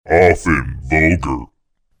often vulgar,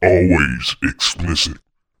 always explicit,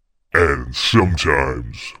 and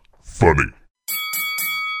sometimes funny.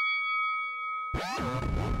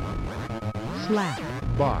 Slap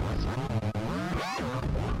Box.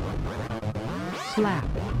 Slap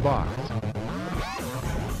Box.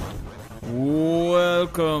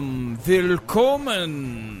 Welcome,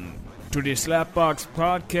 willkommen to the Slapbox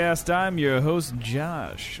Podcast. I'm your host,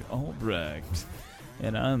 Josh Albrecht,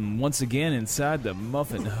 and I'm once again inside the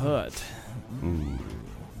Muffin Hut.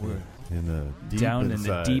 We're In the deep down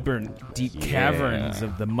inside. in the deep caverns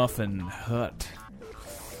of the Muffin Hut.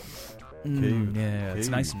 Yeah, it's Cave.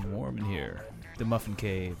 nice and warm in here. The Muffin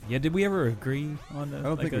Cave. Yeah, did we ever agree on I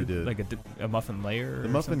don't think we did. like a muffin layer? The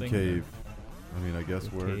or Muffin something? Cave, I mean, I guess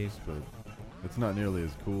The works, cave. but it's not nearly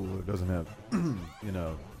as cool. It doesn't have, you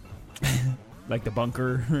know, Like the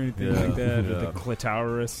bunker or anything Yeah, like that, or the yeah.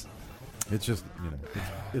 clitoris. it's just, you know,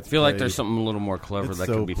 it's I feel like played. there's something a little more clever It's that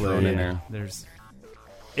so could be thrown in played. there.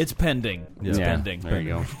 It's pending. It's Yeah. pending. There you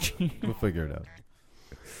go. We'll figure it out.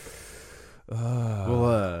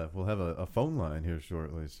 We'll have a phone line here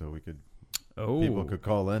shortly, so we could people could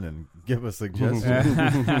call in and give us suggestions.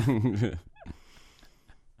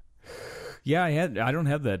 Yeah, I don't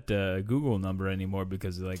have that Google number anymore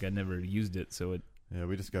because like I never used it. So it. Yeah,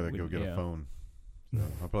 we just gotta go get yeah. a phone. So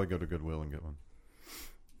I'll probably go to Goodwill and get one.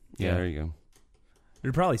 Yeah, there you go.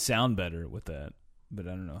 It'd probably sound better with that, but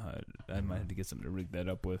I don't know how. I might have to get something to rig that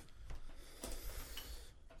up with.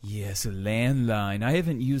 Yes, a landline. I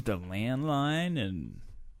haven't used a landline and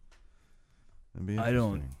It'd be I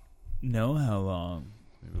don't interesting. know how long.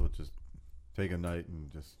 Maybe we'll just take a night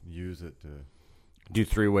and just use it to Do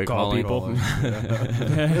three-way Call calling. people. call in.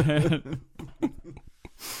 Yeah.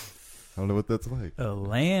 I don't know what that's like. A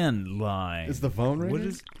landline. Is the phone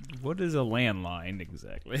ringing? What is a landline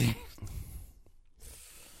exactly?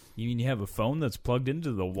 You mean you have a phone that's plugged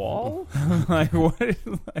into the wall? Like what?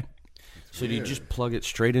 Like, So do you just plug it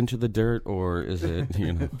straight into the dirt, or is it,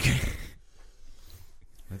 you know?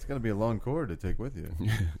 It's got to be a long cord to take with you.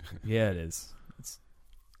 yeah, it is.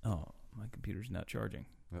 Oh, my computer's not charging.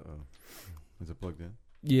 Uh-oh. Is it plugged in?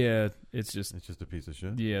 Yeah, it's just It's just a piece of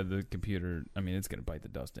shit. yeah. The computer. I mean, it's gonna bite the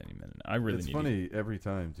dust any minute. I really It's need. funny every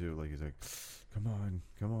time, too. Like, he's like, come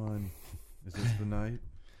on. Is this the night?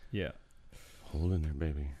 Yeah. Hold in there,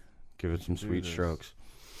 baby. Give it some Do sweet this. strokes.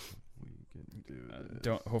 We can do this.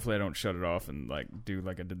 Don't. Hopefully, I don't shut it off and like do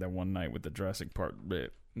like I did that one night with the Jurassic Park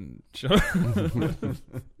bit. And shut.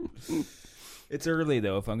 It's early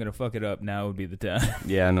though. If I'm gonna fuck it up, now would be the time.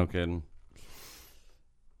 Yeah, no kidding.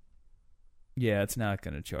 Yeah, it's not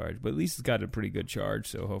going to charge, but at least it's got a pretty good charge,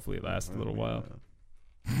 so hopefully it lasts a little while.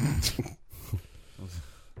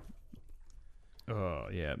 Oh,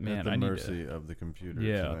 yeah, man, At the I need mercy of the computer.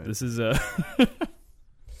 Yeah, tonight. this is I'm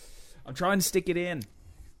trying to stick it in.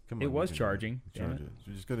 Come on, it you was can charging. Charge Damn it. it.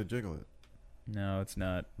 You just got to jiggle it. No, it's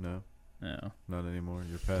not. No, No. not anymore.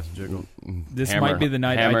 You're past jiggle. This Hammer- might be the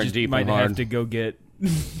night hammer I just deep might and have hard. to go get a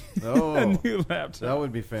Oh, new laptop. that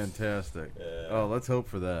would be fantastic. Oh, let's hope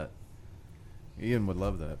for that. Ian would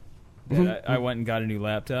love that. Yeah, I went and got a new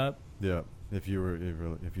laptop. Yeah, if you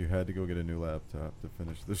had to go get a new laptop to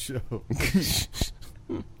finish the show,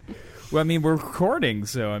 Well, I mean, we're recording,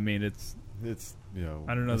 so I mean, it's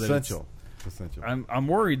I don't know that essential. It's essential. I'm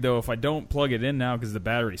worried though if I don't plug it in now because the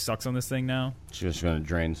battery sucks on this thing now. It's just going to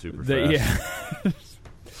drain super fast. Yeah.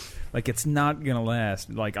 Like it's not gonna last.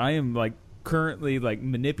 Like I am like currently like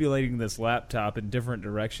manipulating this laptop in different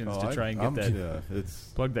directions to try and get that it's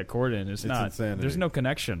plug that cord in. It's not. insanity. There's no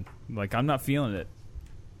connection. Like I'm not feeling it.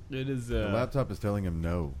 It is. the laptop is telling him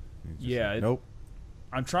no. He's just Yeah, like, nope.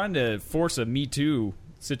 I'm trying to force a Me Too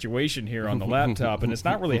situation here on the laptop, and it's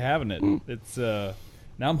not really having it. It's now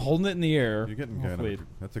I'm holding it in the air. You're getting Hopefully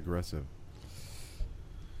that's aggressive.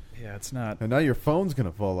 yeah, it's not. And now your phone's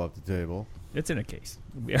gonna fall off the table. It's in a case.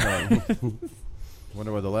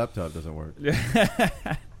 Wonder why the laptop doesn't work.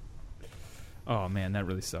 Oh man, that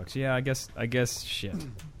really sucks. Yeah, I guess shit.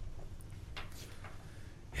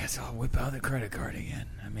 Yeah, so I'll whip out the credit card again.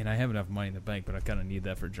 I mean, I have enough money in the bank, but I kind of need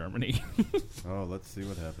that for Germany. Oh, let's see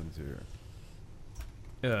what happens here.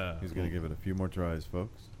 uh, He's gonna give it a few more tries,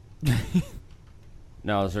 folks.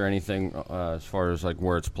 Now, is there anything as far as like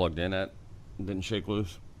where it's plugged in at didn't shake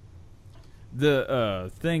loose?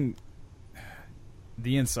 the thing,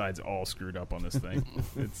 the inside's all screwed up on this thing.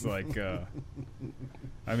 It's like,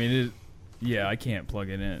 I mean, yeah, I can't plug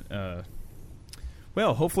it in.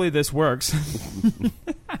 Well, hopefully this works.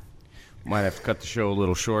 Might have to cut the show a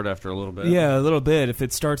little short after a little bit. Yeah, a little bit if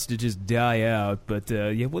it starts to just die out. But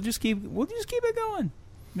yeah, we'll just keep it going.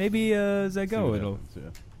 Maybe as I See go, what it'll happens,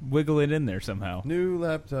 yeah. wiggle it in there somehow. New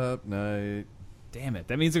laptop night. Damn it!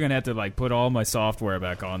 That means they're gonna have to like put all my software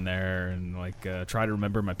back on there and like try to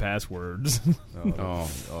remember my passwords.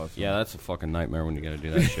 Awesome. Yeah, that's a fucking nightmare when you got to do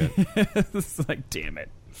that shit. It's like, damn it!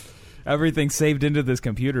 Everything's saved into this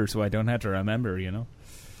computer, so I don't have to remember. You know.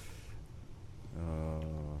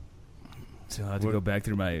 So I have to go back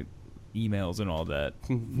through my emails and all that.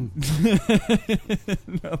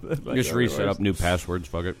 Just reset up new passwords.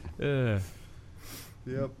 Fuck it.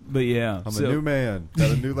 Yep. But yeah, I'm a new man.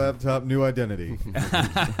 Got a new laptop, new identity.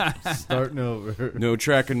 Starting over. No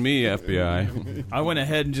tracking me, FBI. I went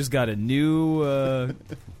ahead and just got a new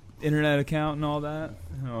internet account and all that.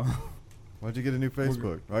 Oh. Why'd you get a new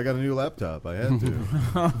Facebook? I got a new laptop. I had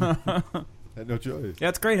to. Had no choice. Yeah,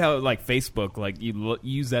 it's great how like Facebook, like you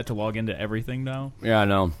use that to log into everything now. Yeah, I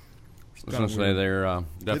know. I was going to say weird. they're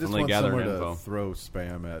definitely gathering somewhere info. to throw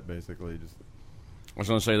spam at, basically. Just I was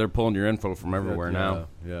going to say they're pulling your info from everywhere now.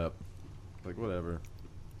 Yeah. Like, whatever.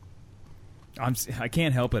 I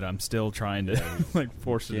can't help it. I'm still trying to like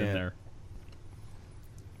force it in there.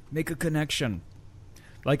 Make a connection.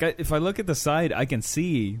 Like if I look at the site, I can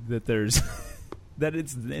see that there's that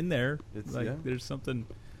it's in there. It's, like there's something.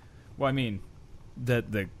 Well, I mean,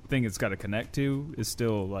 that the thing it's got to connect to is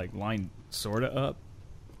still like lined sort of up.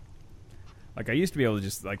 Like I used to be able to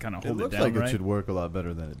just like kind of hold it looks down. Like right? it should work a lot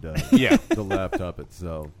better than it does. Yeah, the laptop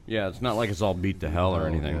itself. Yeah, it's not like it's all beat to hell or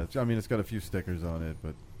anything. Yeah. I mean, it's got a few stickers on it,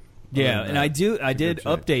 but yeah, and I did shape.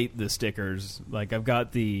 update the stickers. Like I've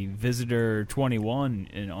got the Visitor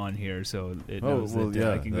 21 on here, so it knows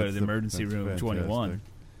that I can go to the emergency room fantastic. 21.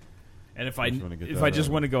 And if I that just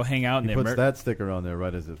out. want to go hang out in he the puts that sticker on there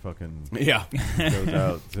right as it fucking goes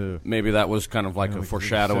out too. Maybe that was kind of like a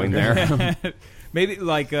foreshadowing there. Maybe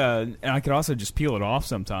like, and I could also just peel it off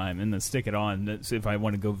sometime and then stick it on. So if I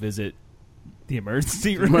want to go visit the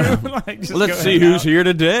emergency room, like just let's see who's here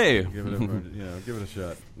today. Give it a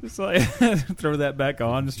shot. Just like throw that back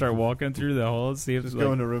on and start walking through the hall and see if Just it's go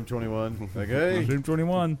like, into room 21. Like, hey, room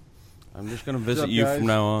 21. I'm just going to visit up, you guys? from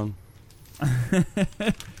now on.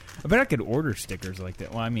 I bet I could order stickers like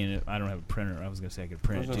that. Well, I mean, I don't have a printer. I was going to say I could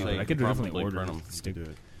print it too, but I could definitely order them.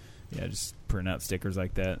 stickers. Yeah, just print out stickers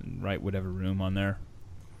like that and write whatever room on there.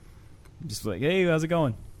 Just like, hey, how's it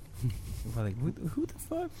going? Like, who the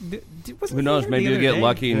fuck? Who knows? Maybe you'll get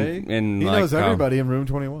lucky and he like, knows everybody in room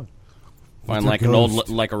 21. Find like an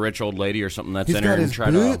like a rich old lady or something that's in there and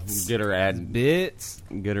try to get her to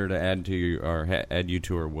add to you or add you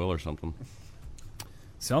to her will or something.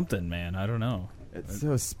 Something, man. I don't know. It's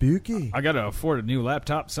so spooky. I got to afford a new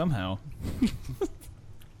laptop somehow.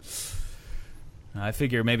 I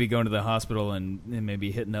figure maybe going to the hospital and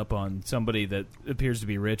maybe hitting up on somebody that appears to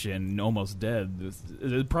be rich and almost dead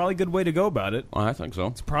is probably a good way to go about it. Well, I think so.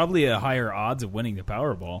 It's probably a higher odds of winning the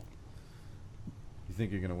Powerball. You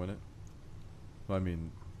think you're going to win it? Well, I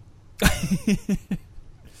mean,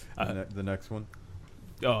 the next one?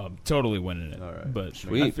 Totally winning it. All right. But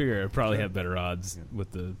Sweet. I figure I probably have better odds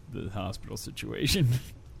with the hospital situation.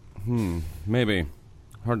 Maybe.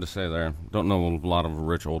 Hard to say there. Don't know a lot of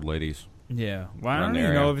rich old ladies. Yeah. Well, I don't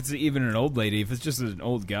even know if it's even an old lady. If it's just an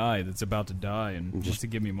old guy that's about to die and wants to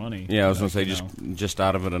give me money. Yeah, I was going to say just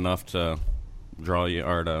out of it enough to draw you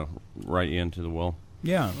or to write you into the will.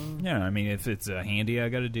 Yeah. Yeah. I mean, if it's a handy I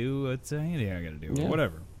got to do, it's a handy I got to do. Yeah. Or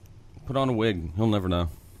whatever. Put on a wig. He'll never know.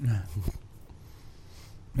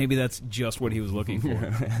 Maybe that's just what he was looking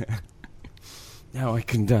for. Now I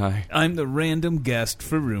can die. I'm the random guest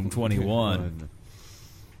for room 21.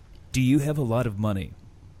 Do you have a lot of money?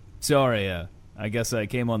 Sorry, I guess I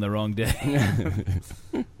came on the wrong day.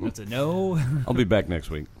 That's a no. I'll be back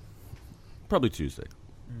next week. Probably Tuesday.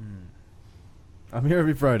 I'm here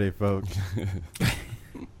every Friday, folks.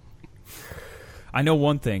 I know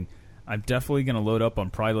one thing. I'm definitely going to load up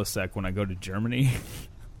on Prilosec when I go to Germany.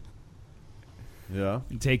 Yeah.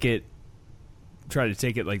 And try to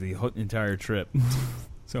take it like the entire trip.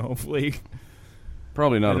 So hopefully.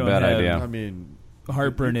 Probably not a bad idea. I mean,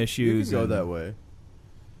 heartburn issues. You could go that way.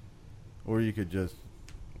 Or you could just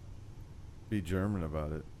be German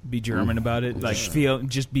about it. Be German about it? Like,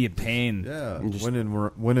 just be a pain. Yeah. When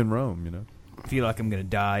in Rome, you know? Feel like I'm going to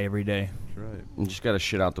die every day. That's right. You just got to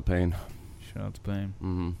shit out the pain. Shit out the pain.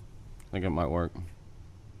 Mm-hmm. I think it might work.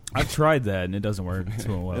 I've tried that, and it doesn't work.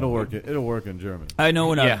 Well. It'll work in German. I know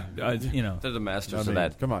when Yeah. They're the masters of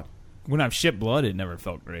that. Come on. When I've shipped blood, it never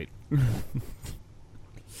felt great.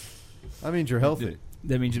 That means you're healthy.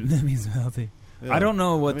 That means I'm healthy. Yeah. I don't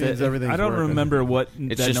know what that means I don't remember what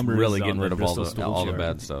it's that just number really is getting on rid of Bristol all stool the chart.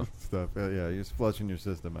 bad stuff. Yeah, you're just flushing your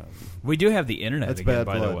system out. We do have the internet That's again, bad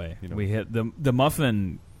by the blood, way. you know. We hit the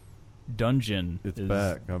Muffin Dungeon. It's is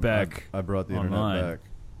back. back. I brought the online. internet back.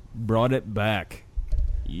 Brought it back.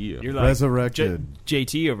 Yeah. You're like Resurrected.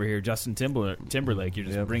 JT over here, Justin Timberlake. You're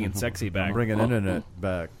just bringing sexy back. I'm bringing internet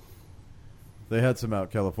back. They had some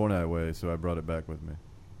out California way, so I brought it back with me.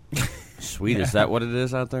 Sweet. Is that what it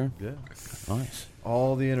is out there? Yeah. Nice.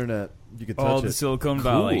 All the internet. You could touch All it. the Silicon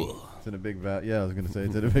Valley. It's in a big valley. Yeah, I was going to say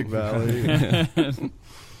it's in a big valley.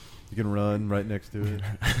 You can run right next to it.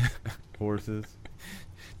 Horses.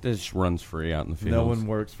 It just runs free out in the fields. No one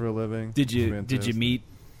works for a living. Did you Fantastic. meet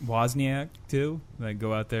Wozniak too? Like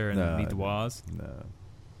go out there and meet the Woz? No,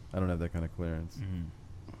 I don't have that kind of clearance.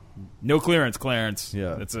 No clearance, Clarence.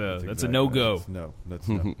 Yeah, that's exactly a no go. No, that's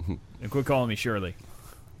no. And quit calling me Shirley.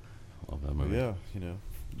 Love that But movie. yeah,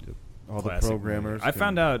 all Classic the programmers. movie. I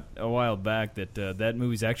found out a while back that that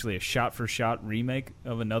movie's actually a shot-for-shot remake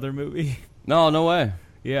of another movie. No way.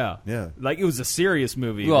 Yeah. Yeah. Like it was a serious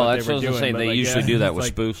movie. Well, what that's they what were I was doing, saying. but They like, usually do that it's with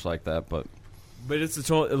like, spoofs like that, but But it's a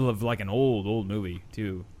total of like an old movie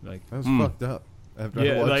too. Like That was fucked up. After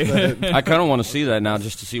Yeah, I watched like- that. I kind of want to see that now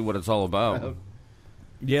just to see what it's all about.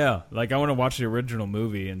 yeah, like I want to watch the original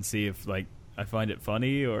movie and see if like I find it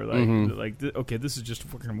funny or like okay, this is just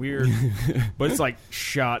fucking weird. But it's like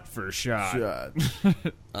shot for shot. Shot.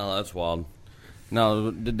 Oh, that's wild. Now,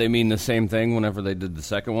 did they mean the same thing whenever they did the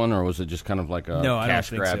second one, or was it just kind of like a No, I don't cash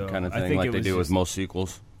think grab so. kind of I thing, think like it they was do with just- most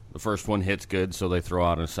sequels? The first one hits good, so they throw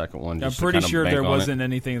out a second one. I'm Just to pretty kind of sure bank there on it. wasn't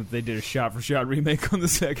anything that they did a shot for shot remake on the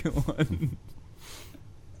second one.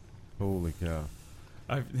 Holy cow.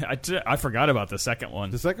 I forgot about the second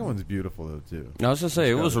one. The second one's beautiful though too. I was gonna say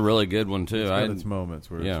it was a really good one too. It's got its I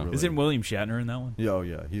moments where yeah. it's really. Isn't William Shatner in that one? Yeah, oh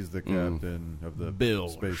yeah, he's the captain of the Bill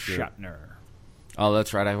spaceship. Shatner. oh,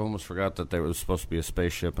 that's right. I almost forgot that there was supposed to be a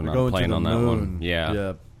spaceship and We're not a going to plane the on that moon. one. Yeah,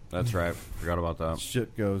 Yeah. that's right. Forgot about that.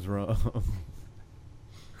 Shit goes wrong.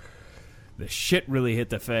 The shit really hit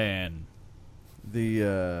the fan.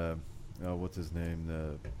 The what's his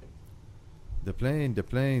name? The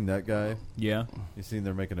plane, that guy. Yeah. You seen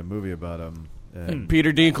they're making a movie about him. And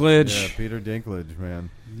Peter Dinklage. yeah, Peter Dinklage, man.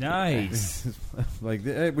 Nice. Like,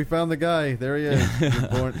 hey, we found the guy. There he is. He was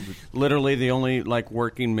born- Literally the only like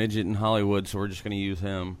working midget in Hollywood, so we're just gonna use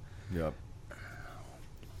him. Yep.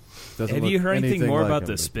 Doesn't Have look you heard anything more like about him,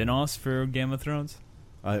 the but- spin-offs for Game of Thrones?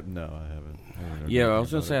 No, I haven't. heard Yeah, I anything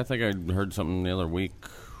was gonna about say I it. think I heard something the other week.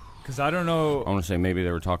 Because I don't know. I want to say maybe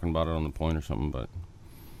they were talking about it on the point or something, but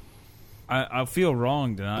I feel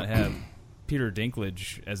wrong to not have Peter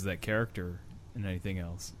Dinklage as that character in anything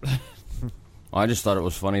else. I just thought it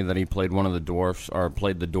was funny that he played one of the dwarfs, or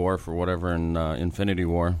played the dwarf or whatever in Infinity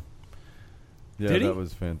War. Yeah, Did he? that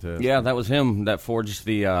was fantastic. Yeah, that was him that forged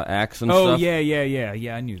the axe and Oh, stuff.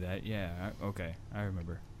 yeah, I knew that. Yeah, okay, I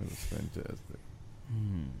remember. It was fantastic.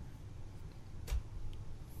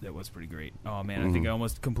 That was pretty great. Oh, man, I think I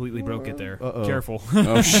almost completely broke it there. Uh-oh. Careful.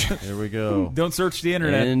 Oh, shit. Here we go. Don't search the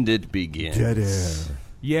internet. And it begins. Dead air.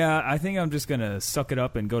 Yeah, I think I'm just going to suck it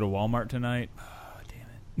up and go to Walmart tonight. Oh, damn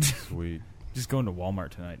it. Sweet. Just going to Walmart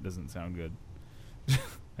tonight doesn't sound good.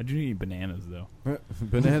 I do need bananas, though.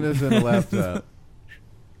 Bananas and a laptop.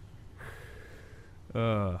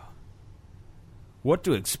 What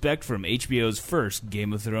to expect from HBO's first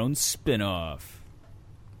Game of Thrones spin-off?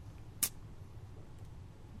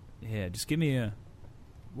 Yeah, just give me a...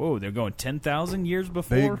 Whoa, they're going 10,000 years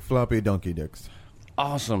before? Big floppy donkey dicks.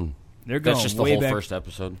 Awesome. They're going That's just the way whole back. first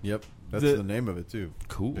episode. Yep. That's The- the name of it, too.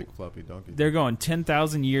 Cool. Big floppy donkey They're dick. going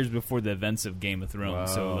 10,000 years before the events of Game of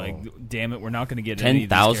Thrones. So, Wow. like, damn it, we're not going to get any of these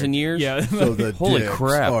 10,000 characters. years? Yeah. So the Holy dicks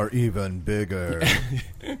crap. are even bigger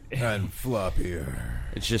and floppier.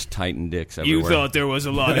 It's just Titan dicks You everywhere. thought there was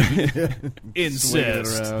a lot of Swing it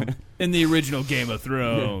incest around. in the original Game of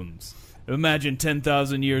Thrones. Imagine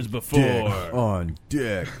 10,000 years before. Dick on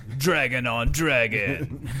dick. Dragon on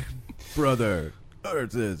dragon. Brother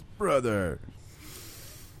versus brother.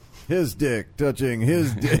 His dick touching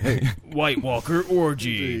his dick. White Walker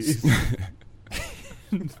orgies.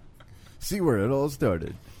 See where it all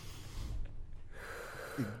started.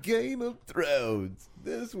 Game of Thrones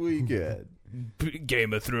this weekend.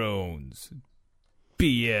 Game of Thrones.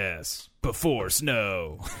 BS. Before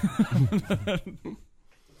snow.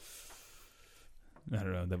 I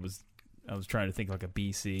don't know. I was trying to think like a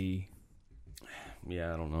BC.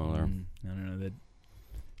 Yeah, I don't know there. I don't know that.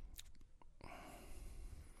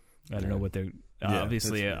 I don't know what they're. Yeah,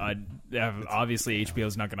 obviously, obviously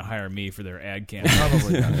HBO's not going to hire me for their ad campaign.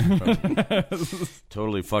 Probably not.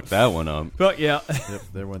 Totally fucked that one up. But yeah, Yep,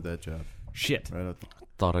 there went that job. shit. Right up.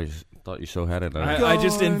 Thought you so had it. I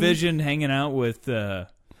just envision hanging out with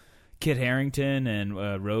Kit Harington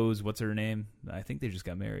and Rose. What's her name? I think they just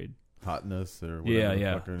got married. Hotness or whatever the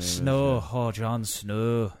fuck her name Snow. is. Oh, Jon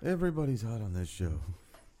Snow. Yeah. Everybody's hot on this show.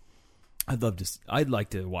 I'd like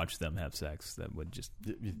to watch them have sex. That would just,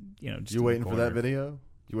 just you waiting for that video?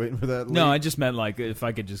 You waiting for that? No, I just meant like if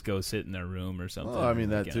I could just go sit in their room or something. Oh, I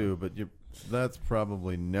mean that too, but that's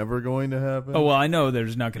probably never going to happen. Oh well, I know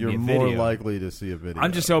there's not going to be a video. You're more likely to see a video.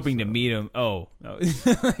 I'm just hoping to meet him. Oh, no.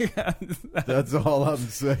 That's all I'm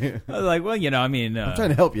saying. I was like, well, I mean, I'm trying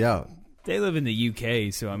to help you out. They live in the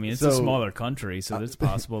UK, so I mean, it's a smaller country, so it's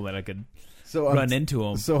possible that I could run into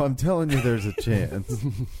them. So I'm telling you, there's a chance.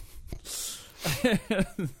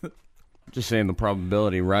 Just saying, the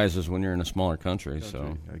probability rises when you're in a smaller country.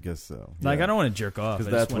 So I guess so. Like, I don't want to jerk off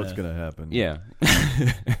because that's what's going to happen. Yeah.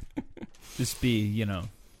 Just be,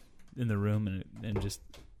 in the room and just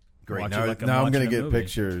great. watch Now, it like now I'm going to to get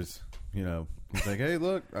pictures. It's like, hey,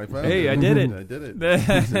 look, I found it. Hey, I did it. I did it.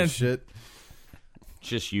 Piece of shit.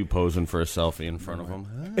 Just you posing for a selfie in front of them.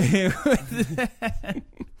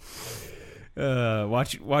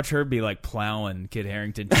 Watch her be like plowing Kit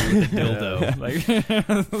Harington with a dildo, like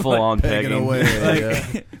full on pegging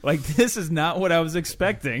away. Like this is not what I was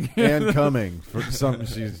expecting. And coming for something,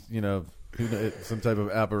 she's some type of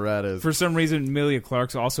apparatus. For some reason, Emilia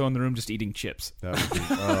Clarke's also in the room just eating chips. That would be,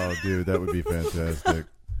 oh, dude, that would be fantastic.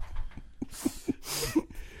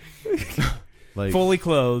 Like fully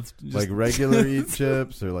clothed, like regular eat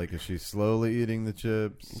chips, or like is she slowly eating the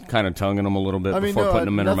chips? Kind of tonguing them a little bit before putting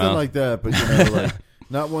them in her mouth. Nothing like that, but like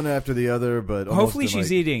not one after the other. But hopefully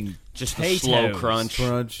she's eating just a slow crunch.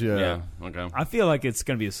 Yeah. Okay. I feel like it's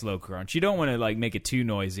going to be a slow crunch. You don't want to like make it too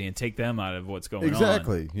noisy and take them out of what's going on.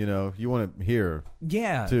 Exactly. You want to hear.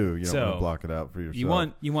 Yeah. Too. You don't want to block it out for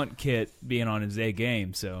yourself. You want Kit being on his A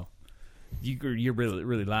game, so. You're really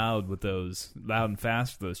really loud with those, loud and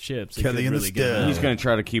fast with those chips. Kelly in the stove. He's going to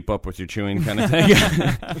try to keep up with your chewing kind of thing.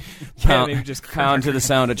 Maybe just pound to the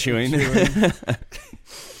sound of chewing.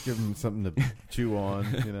 Give him something to chew on,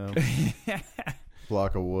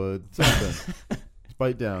 block of wood, something.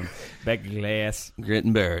 Bite down. Back glass. Grit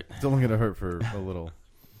and bear it. It's only going to hurt for a little,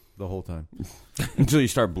 the whole time. Until you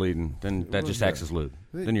start bleeding. Then that just acts as lube.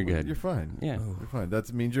 Then you're good. You're fine. Yeah. You're fine.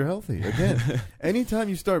 That means you're healthy. Again, anytime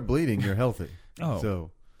you start bleeding, you're healthy. Oh.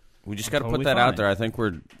 So we just got to put that out there. I think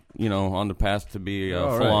we're, on the path to be a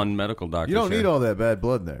full-on medical doctor. You don't need all that bad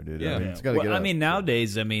blood in there, dude. Yeah. It's got to get out.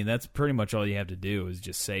 Nowadays, that's pretty much all you have to do is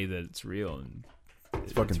just say that it's real. And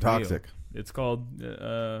it's fucking toxic. Real. It's called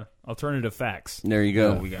alternative facts. There you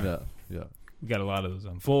go. We got a lot of those.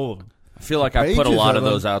 I'm full of them. I feel like I put a lot of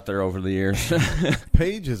those out there over the years.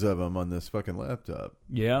 Pages of them on this fucking laptop.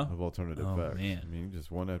 Yeah. Of alternative facts. Man.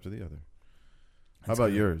 Just one after the other. How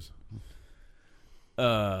about yours?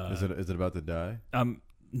 Is it about to die?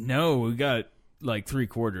 No, we got like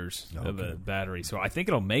 3/4 of a battery, so I think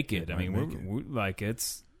it'll make it. We're like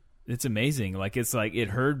it's amazing. Like it's like it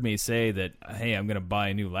heard me say that, hey, I'm gonna buy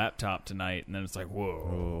a new laptop tonight, and then it's like,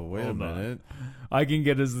 whoa, wait a minute, I can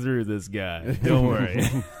get us through this guy. Don't worry.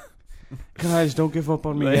 Guys, don't give up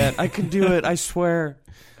on me yet. I can do it. I swear.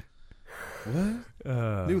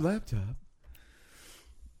 What? New laptop?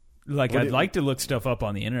 Like, I'd like to look stuff up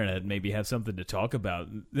on the internet and maybe have something to talk about.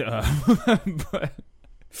 But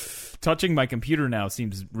touching my computer now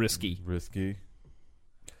seems risky.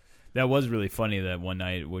 That was really funny that one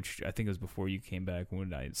night, which I think it was before you came back,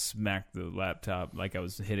 when I smacked the laptop like I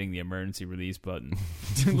was hitting the emergency release button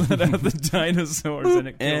to let out the dinosaurs, and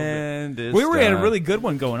it killed it. We had a really good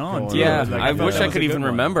one going on. Yeah, I wish I could even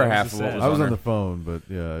remember half of what was I was on the phone, but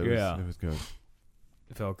it was good.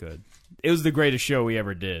 It felt good. It was the greatest show we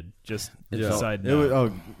ever did. Just a side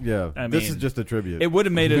note. This is just a tribute. It would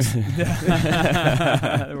have made us...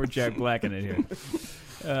 We're Jack Black in it here.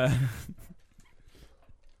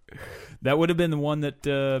 That would have been the one that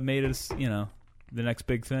made us, the next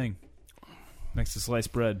big thing. Next to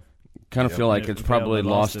sliced bread. Kind of feel like it's probably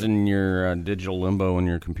lost in your digital limbo in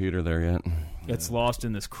your computer there yet. It's lost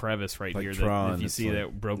in this crevice right like here. Tron, if you see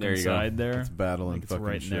that broken there side there. It's battling fucking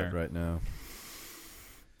right shit right now.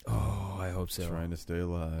 Oh, I hope so. Trying to stay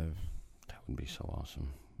alive. That would be so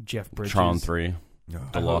awesome. Jeff Bridges. Tron 3.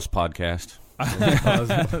 The Lost Podcast.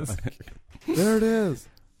 There it is.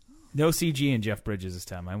 No CG in Jeff Bridges this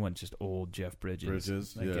time. I went just old Jeff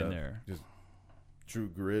Bridges. In there. Just true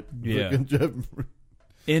grit. Yeah.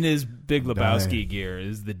 In his Big Lebowski gear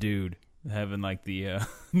is the dude having like the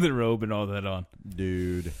the robe and all that on.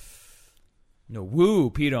 Dude. No, woo,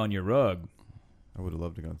 Pete on your rug. I would have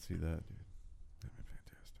loved to go and see that, dude. That'd been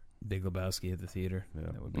fantastic. Big Lebowski at the theater.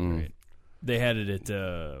 Yeah. That would be great. They had it at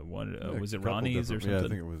was it Ronnie's or something? Yeah, I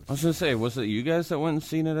think it was. I was going to say, was it you guys that went and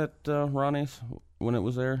seen it at Ronnie's when it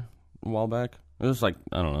was there a while back? It was like,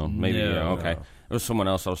 I don't know, maybe, okay. It was someone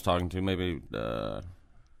else I was talking to, maybe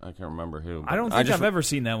I can't remember who. I don't think I've ever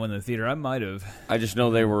seen that one in the theater. I might have. I just know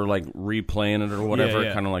they were like replaying it or whatever,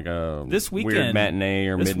 kind of like a this weekend, weird matinee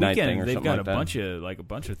or midnight thing or something like that. A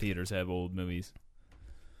bunch of theaters have old movies.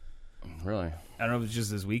 Really? I don't know if it's just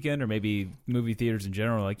this weekend or maybe movie theaters in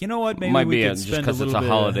general. Like, you know what? Maybe it might we be could just spend because a it's little a bit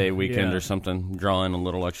holiday weekend or something, drawing a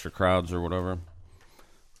little extra crowds or whatever.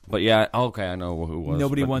 But yeah, okay, I know who it was.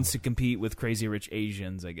 Nobody wants to compete with Crazy Rich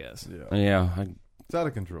Asians, I guess. Yeah. It's out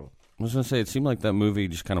of control. I was going to say, it seemed like that movie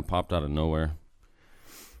just kind of popped out of nowhere.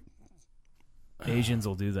 Asians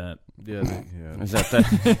will do that. Yeah. Is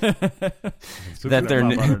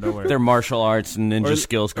that their martial arts and ninja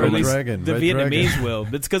skills or at least Dragon, the Red Vietnamese Dragon. will.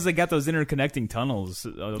 It's because they got those interconnecting tunnels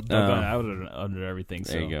out under everything.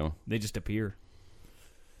 There you go. They just appear.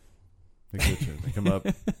 They get you. They come up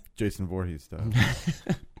Jason Voorhees style.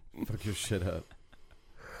 Fuck your shit up.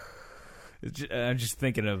 I'm just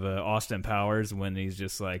thinking of Austin Powers when he's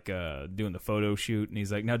just like doing the photo shoot, and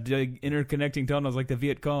he's like, "Now dig interconnecting tunnels like the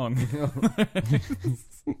Viet Cong."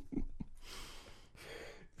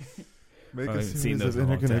 Make a series of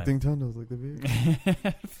interconnecting tunnels like the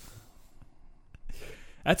Viet.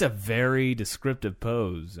 That's a very descriptive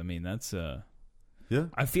pose. I mean, that's yeah.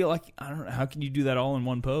 I feel like I don't know how can you do that all in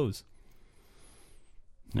one pose.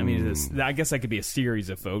 I mean, I guess that could be a series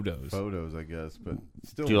of photos. I guess, but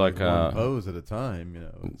still do you like one pose at a time, you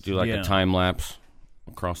know. Do you like a time lapse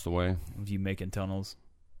across the way? Of you making tunnels?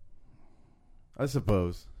 I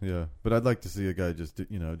suppose, yeah. But I'd like to see a guy just that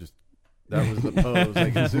was the pose.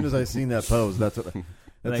 Like as soon as I seen that pose, that's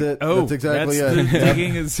it. Oh, that's exactly it. Yeah.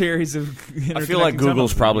 Digging a series of. I feel like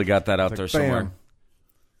Google's probably got that out there bam. somewhere.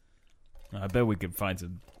 I bet we could find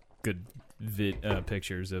some good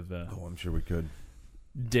pictures of. I'm sure we could.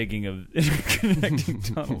 Digging of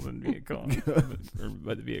interconnecting tunnels in Viet Cong, or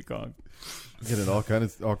by the Viet Cong. Getting all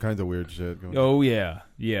kinds of weird shit going. Oh yeah.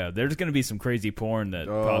 There's going to be some crazy porn that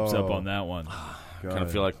pops up on that one. Kind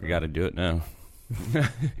of feel like we got to do it now.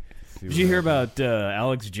 Did you hear about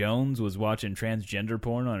Alex Jones was watching transgender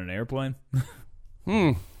porn on an airplane?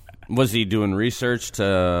 Was he doing research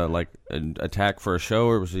to like attack for a show,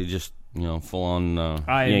 or was he just full on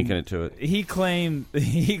yanking it to it? He claimed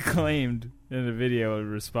in the video a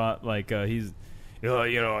response like he's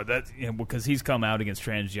because he's come out against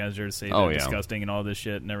transgenders, say they're disgusting and all this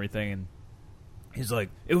shit and everything, and he's like,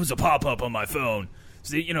 it was a pop-up on my phone.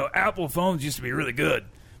 See, Apple phones used to be really good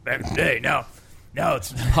back in the day. Now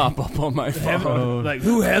it's pop-up on my phone. Like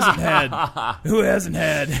who hasn't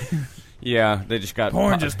had yeah, they just got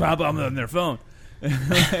porn just pop up on their phone.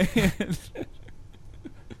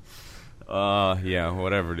 Yeah,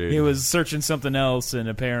 whatever, dude. He was searching something else, and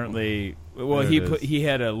apparently, he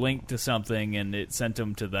had a link to something, and it sent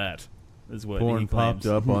him to that. Is what porn he claims. popped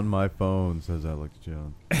up on my phone, says Alex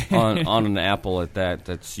Jones. on an Apple at that.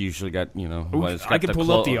 That's usually got it's got I could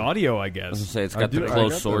pull up the audio, I guess. I was gonna say it's got the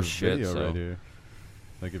closed source shit. So. Right here.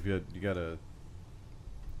 Like if you gotta.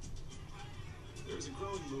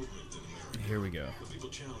 Here we go.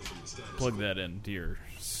 Plug that into your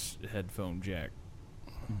headphone jack.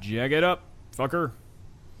 Jack it up, fucker.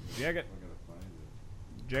 Jack it.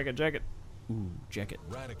 Jack it. Ooh, jack it.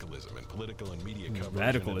 Radicalism in political and media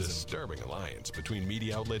coverage and a disturbing alliance between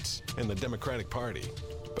media outlets and the Democratic Party.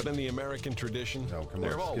 But in the American tradition,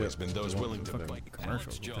 there have always been those willing to fight.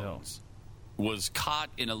 Alex Jones was caught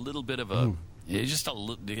in a little bit of a... just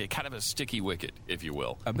kind of a sticky wicket, if you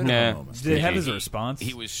will. Did they have his response?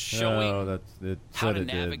 He was showing how to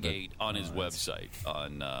navigate on his website.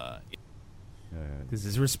 Because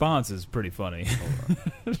his response is pretty funny.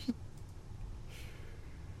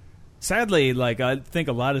 Sadly, I think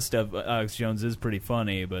a lot of stuff Alex Jones is pretty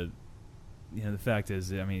funny, but the fact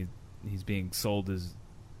is, I mean, he's being sold as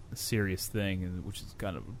a serious thing, which is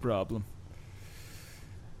kind of a problem.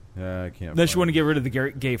 Yeah, I can't. Unless you want to get rid of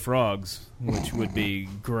the gay frogs, which would be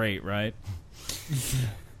great, right?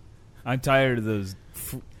 I'm tired of those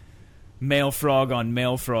male frog on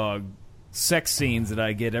male frog sex scenes that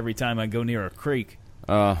I get every time I go near a creek.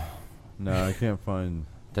 No, I can't find.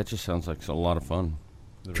 That just sounds like a lot of fun.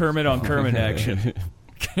 Kermit on Kermit action.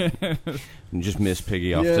 You just miss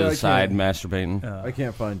Piggy off to the side masturbating. I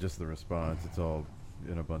can't find just the response. It's all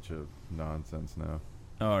in a bunch of nonsense now.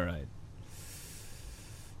 All right.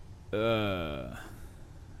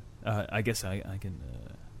 I guess I can.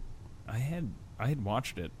 I had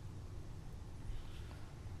watched it.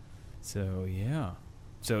 So yeah.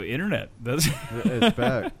 So internet. It's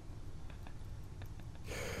back.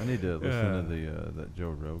 I need to listen to that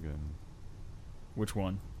Joe Rogan. Which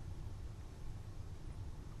one?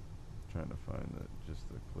 Trying to find just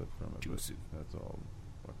the clip from it. That's all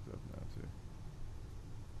fucked up now too.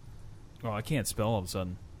 Oh, I can't spell all of a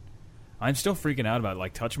sudden. I'm still freaking out about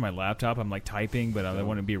like touching my laptop. I'm like typing, but I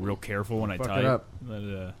want to be real careful when I type. It up. But,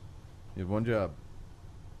 you have one job.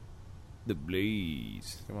 The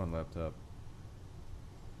blaze. Come on, laptop.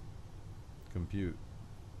 Compute.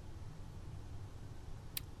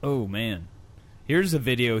 Oh man, here's a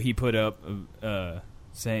video he put up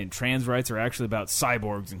saying trans rights are actually about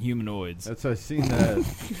cyborgs and humanoids. I've seen that.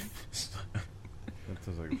 I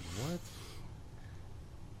was like, what?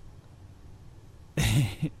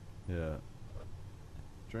 Yeah.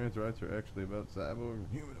 Trans rights are actually about cyborgs and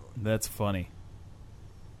humanoids. That's funny.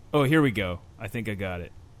 Oh, here we go. I think I got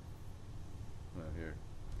it. Not here.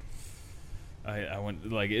 I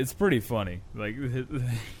went like it's pretty funny. Like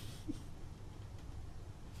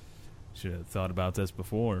should have thought about this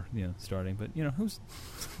before, starting. But who's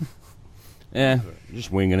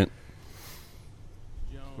just winging it.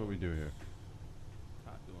 That's what we do here.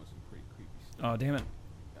 Doing some pretty creepy stuff. Oh damn it!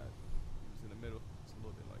 It's in the middle. It's a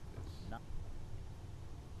little bit like this.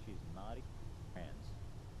 She's naughty. Trans.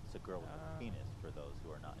 It's a girl with a penis for those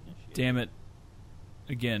who are not initiated. Damn it!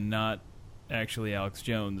 Again, not actually Alex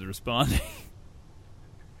Jones responding.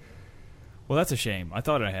 Well, that's a shame. I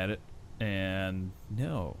thought I had it, and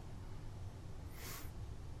no.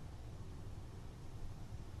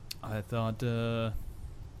 I thought, did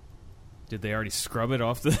they already scrub it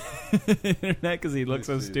off the internet because he looks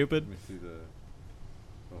so stupid? Let me see the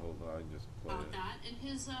whole line. Just play it. That, and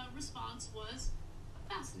his response was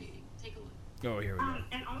fascinating. Take a look. Oh, here we go.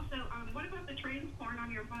 And also, what about the trans porn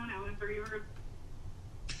on your phone, Alex? Are you ever...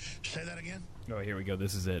 Say that again? Oh, here we go.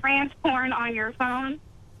 This is it. Trans porn on your phone?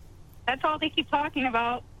 That's all they keep talking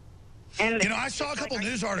about. And I saw a couple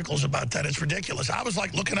news articles about that. It's ridiculous. I was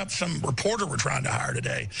like looking up some reporter we're trying to hire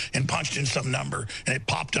today and punched in some number, and it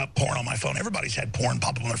popped up porn on my phone. Everybody's had porn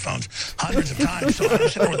pop up on their phones hundreds of times. So I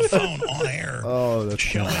was sitting there with the phone on air. Oh, that's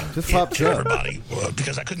showing just it pops to up. everybody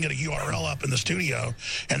because I couldn't get a URL up in the studio.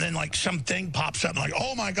 And then like something pops up and I'm like,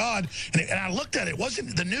 oh my God. And I looked at it. It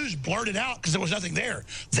wasn't the news blurted out because there was nothing there.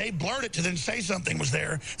 They blurred it to then say something was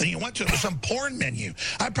there. Then you went to it was some porn menu.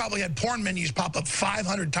 I probably had porn menus pop up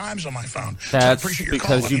 500 times on my phone. That's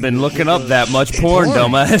because you've been looking up that much porn,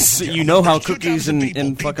 dumbass. You know how cookies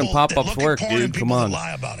and fucking pop-ups work, dude. Come on.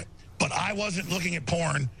 Lie about it. But I wasn't looking at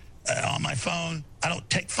porn on my phone. I don't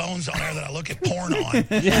take phones on there that I look at porn on.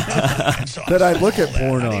 And so that I look at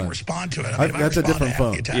porn I on. didn't respond to it. That's a different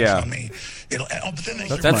phone. Yeah. On me, I was going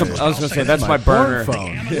to say, that's my burner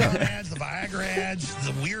phone. The Amazon ads, the Viagra ads,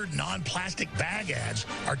 the weird non-plastic bag ads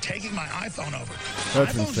are taking my iPhone over.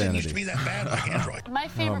 That's iPhones insanity. didn't used to be that bad like Android. My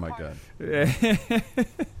favorite Oh, my part. God.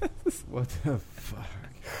 What the fuck?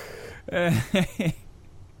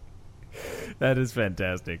 That is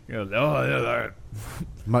fantastic. It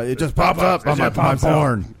just popped up on my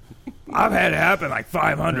porn. I've had it happen like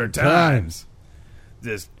 500 times.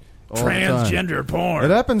 This transgender porn.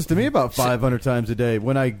 It happens to me about 500 times a day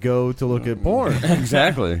when I go to look at porn.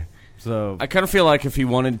 Exactly. So I kind of feel like if he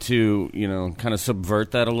wanted to, kind of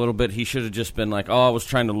subvert that a little bit, he should have just been like, "Oh, I was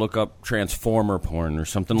trying to look up Transformer porn or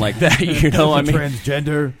something like that."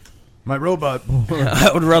 Transgender. My robot porn.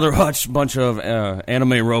 I would rather watch a bunch of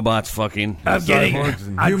anime robots fucking. I'm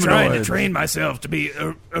trying to train myself to be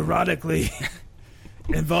erotically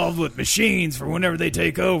involved with machines for whenever they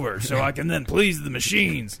take over, so I can then please the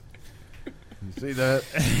machines. You see that?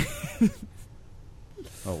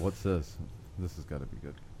 Oh, what's this? This has got to be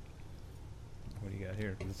good. What do you got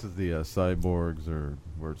here? This is the cyborgs or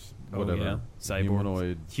whatever. Oh, yeah.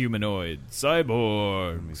 Cyborg. Humanoid.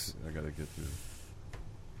 Cyborgs. Let me see. I got to get to.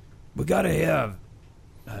 We got to have.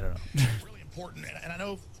 I don't know. It's really important. And I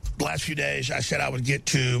know the last few days I said I would get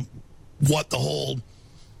to what the whole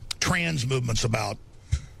trans movement's about.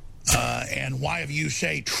 And why if you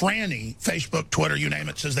say tranny, Facebook, Twitter, you name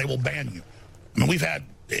it, says they will ban you. I mean, we've had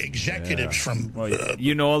executives from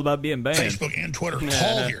you know all about being banned. Facebook and Twitter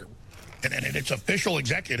call here. And it's official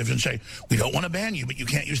executives and say, we don't want to ban you, but you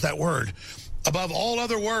can't use that word. Above all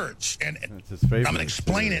other words. And I'm going to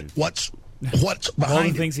explain it, what's behind all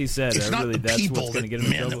the things he said. It's not really, the people that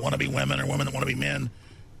men that want to be women or women that want to be men.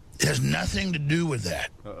 It has nothing to do with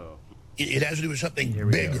that. It has to do with something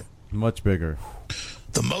bigger. Much bigger.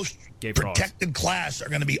 The most protected class are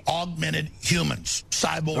going to be augmented humans,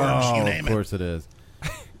 cyborgs, you name it. Of course it is.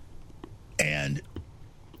 And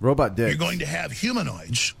robot dicks. You're going to have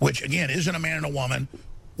humanoids, which again isn't a man and a woman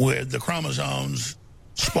with the chromosomes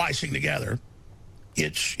splicing together.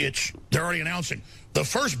 They're already announcing the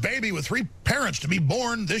first baby with 3 parents to be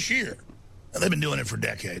born this year. Now, they've been doing it for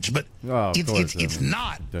decades, but it's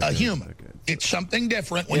not a human. It's something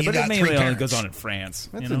different when you got 3 parents. But it only goes on in France.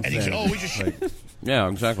 And you say, we just... Yeah,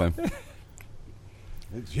 exactly.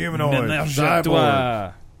 It's humanoid.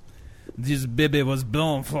 Cyborg. This baby was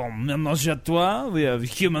born from Ménage à Trois. We have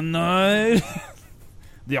humanoid.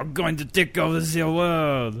 They are going to take over the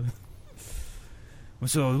world.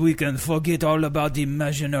 So we can forget all about the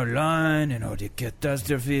Maginot Line and all the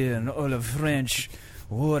catastrophe and all of French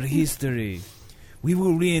war history. We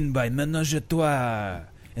will win by Ménage à Trois,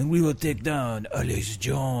 and we will take down Alex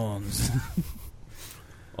Jones.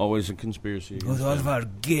 Always a conspiracy. With all of our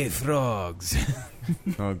gay frogs.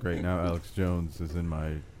 Oh, great. Now Alex Jones is in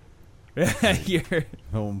my Your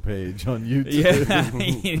homepage on YouTube.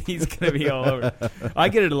 Yeah, he's going to be all over. I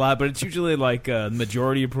get it a lot, but it's usually like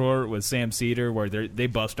Majority Report with Sam Cedar, where they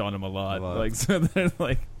bust on him a lot. Like, so they're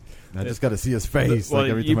like, I just got to see his face. Well,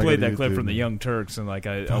 like every you time played I go to that clip YouTube. from the Young Turks, and like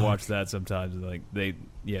I watch that sometimes. And, like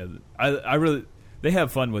I really they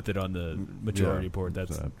have fun with it on the Majority Report.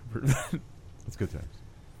 That's that's good times.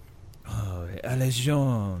 Oh, Alex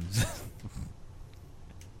Jones.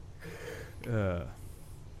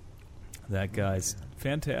 That guy's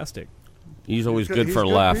fantastic. He's always He's good good- for a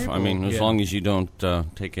he's good laugh. people. I mean, as Yeah. long as you don't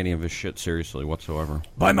take any of his shit seriously whatsoever.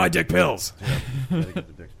 Buy my dick pills. Yeah, gotta get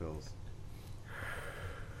the dick pills.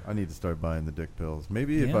 I need to start buying the dick pills.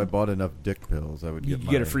 Maybe if Yeah. I bought enough dick pills, I would You get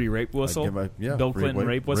could get a my- free rape I'd whistle? get my- yeah, Bill free Clinton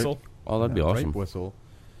rape whistle? Oh, that'd be awesome. Rape whistle.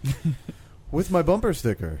 With my bumper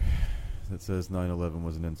sticker that says 9/11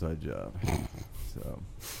 was an inside job. So.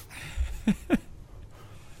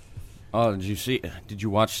 Oh, did you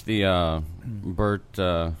watch the Bert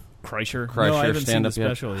Kreischer? Kreischer No, I haven't seen the stand-up yet?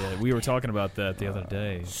 special yet. We were talking about that the other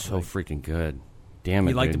day. So freaking good. Damn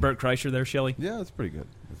it, You like the dude. Bert Kreischer there, Shelley? Yeah, it's pretty good.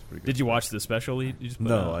 It's pretty good. Did you watch the special? You just put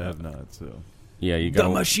No, out? I have not. So. Yeah, you The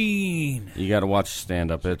got Machine. You got to watch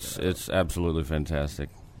stand-up. It's absolutely fantastic.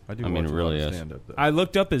 I do mean, watch it a really lot of is. stand-up, though. I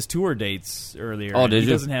looked up his tour dates earlier. Oh, and did he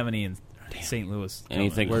you? doesn't have any in St. Louis.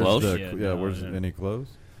 Anything Where's close? where's any close?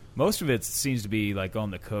 Most of it seems to be like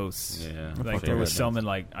on the coast. Yeah, like there was some in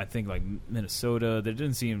like I think like Minnesota. There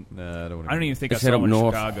didn't seem. Nah, I don't. I don't even think Let's I head saw up him in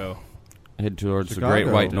north. Chicago. Head towards Chicago. the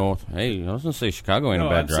Great White North. Hey, I was gonna say Chicago ain't No, a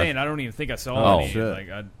bad I'm drive. saying I don't even think I saw Oh, any. shit. Like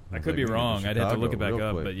I I was could be like, we wrong. get I'd have to look it Chicago back real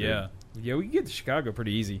up. quick, But yeah, we can get to Chicago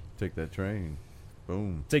pretty easy. Take that train.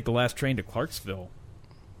 Boom. Take the last train to Clarksville.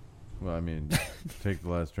 Well, I mean, take the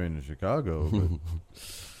last train to Chicago, but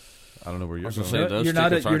I don't know where you're was going. gonna say, those You're not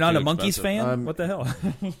tickets you're aren't not too a Monkees expensive. fan? What the hell?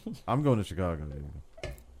 I'm going to Chicago,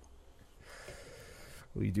 dude.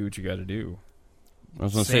 Well, you do what you got to do. I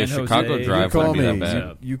was gonna say San Chicago Jose. drive You call wouldn't be me. that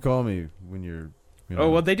bad. You call me when you're. You know, Oh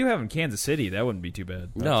well, they do have in Kansas City. That wouldn't be too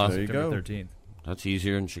bad. No. there you September go. 13th. That's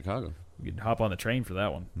easier in Chicago. You can hop on the train for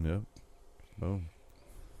that one. Yep. Boom.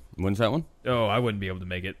 When's that one? Oh, I wouldn't be able to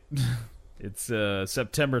make it. It's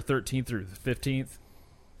September 13th through the 15th.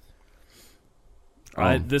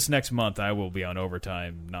 This next month, I will be on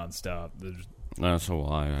overtime nonstop. So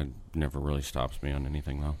will I. It never really stops me on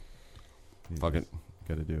anything though. Fuck it.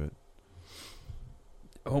 Got to do it.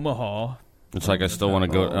 Omaha. It's like I still want to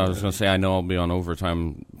go. I was going to say I know I'll be on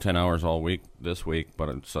overtime 10 hours all week this week, but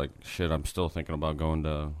it's like, shit, I'm still thinking about going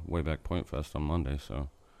to Wayback Point Fest on Monday, so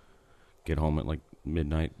get home at like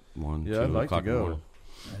midnight, 1, Yeah, 2 I'd like to o'clock in the go. morning.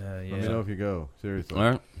 Yeah. Let me know if you go. Seriously. All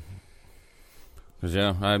right. Because,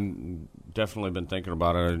 yeah, I've definitely been thinking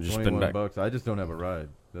about it. I've just been back. $21. I just don't have a ride.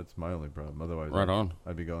 That's my only problem. Otherwise, Right on.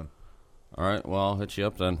 I'd be going. All right, well, I'll hit you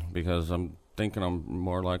up then, because I'm thinking I'm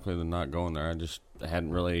more likely than not going there. I just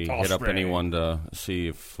hadn't really hit up Osprey. anyone to see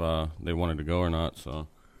if they wanted to go or not, so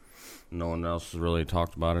no one else has really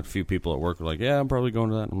talked about it. A few people at work are like, yeah, I'm probably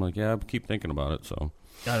going to that. I'm like, yeah, I keep thinking about it, so.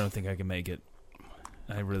 I don't think I can make it.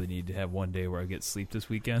 I really need to have one day where I get sleep this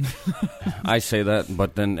weekend. I say that,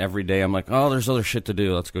 but then every day I'm like, oh, there's other shit to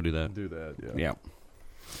do. Let's go do that. Do that, yeah. Yeah.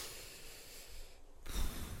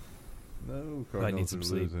 No, I Cardinals need some are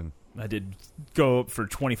sleep. losing. I did go up for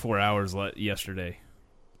 24 hours yesterday,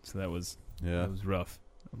 so that was rough.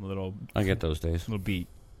 I'm a little. I get those days. A little beat.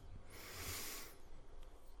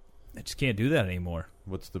 I just can't do that anymore.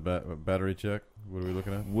 What's the battery check? What are we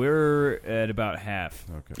looking at? We're at about half.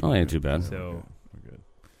 Okay. Oh, ain't too bad. So, Okay. We're good.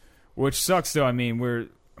 which sucks though. I mean, we're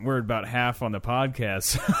about half on the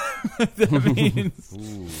podcast. That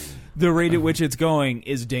means the rate at which it's going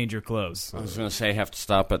is danger close. I was going to say, have to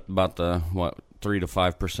stop at about the, 3 to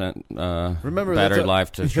 5% Remember, battery that's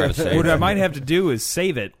life to try to save. What I might have to do is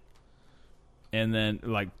save it, and then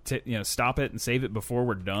stop it and save it before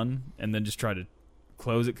we're done, and then just try to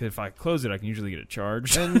close it. Because if I close it, I can usually get a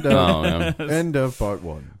charge. End of part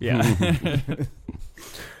 1. Yeah.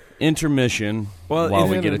 Intermission while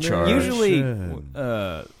we get a charge. Usually,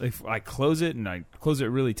 if I close it and I close it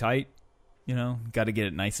really tight, got to get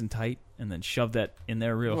it nice and tight, and then shove that in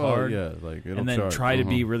there real hard. Yeah, like it'll and then charge. try to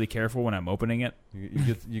be really careful when I'm opening it.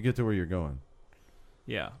 You get to where you're going.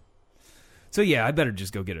 Yeah. So yeah, I better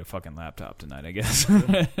just go get a fucking laptop tonight, I guess.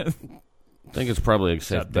 I think it's probably a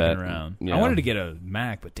safe bet. Around. Yeah. I wanted to get a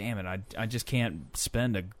Mac, but damn it, I just can't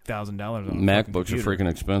spend $1,000 on a MacBooks are computer. freaking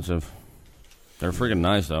expensive. They're freaking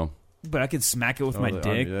nice though. But I could smack it with my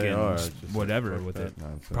dick and whatever with it.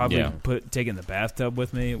 Probably take it in the bathtub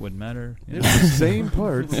with me. It wouldn't matter. It's the same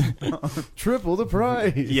parts, triple the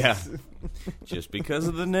price. Yeah, just because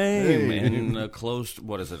of the name and a closed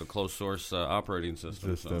source operating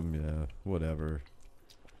system. Yeah, whatever.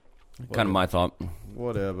 Kind of my thought.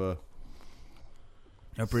 Whatever.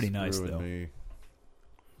 They're pretty nice though. Me.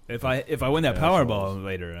 If I win that Powerball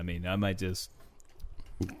later, I mean, I might just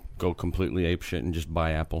go completely apeshit and just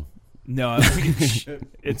buy Apple. No,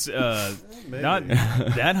 it's not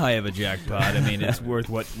that high of a jackpot. I mean, it's worth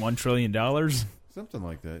what, $1 trillion? Something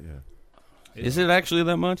like that, yeah. Is it actually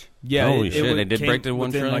that much? Yeah. Holy shit! They did break the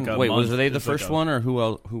 $1 trillion. Like Wait, was they the first one, or who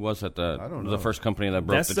was it? I don't know. The first company that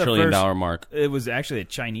broke the $1 trillion mark. It was actually a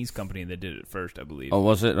Chinese company that did it first, I believe. Oh,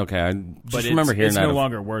 was it? Okay, I just remember hearing that. It's no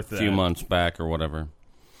longer worth a few months back or whatever.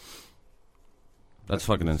 That's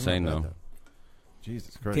fucking insane, though.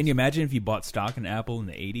 Jesus Christ! Can you imagine if you bought stock in Apple in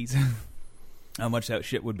the 80s? How much that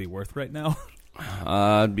shit would be worth right now?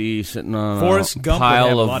 I'd be sitting on Forrest a Gump pile would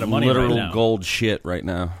have a of lot of money literal right now. gold shit right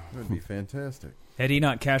now. That would be fantastic. Had he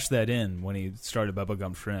not cashed that in when he started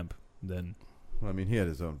Bubblegum Shrimp, then... Well, I mean, he had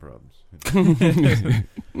his own problems.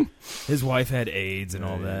 His wife had AIDS and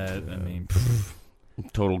all that. Yeah. I mean...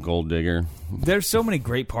 Total gold digger. There's so many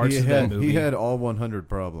great parts of that movie. He had all 100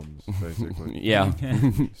 problems, basically. Yeah.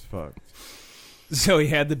 He's fucked. So he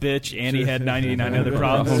had the bitch and he had 99 other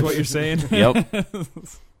problems, is what you're saying? Yep.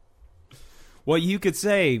 Well, you could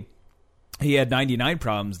say he had 99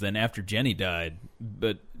 problems then after Jenny died,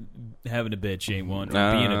 but having a bitch ain't one,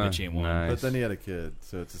 or being a bitch ain't one. Nice. But then he had a kid,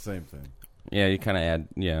 so it's the same thing. Yeah, you kind of add,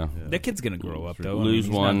 That kid's going to grow up, though. Lose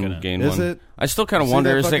one, gain is one. It? I still kind of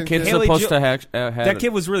wonder, is that kid supposed to have... That kid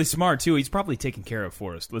was really smart, too. He's probably taking care of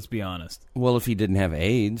Forrest, let's be honest. Well, if he didn't have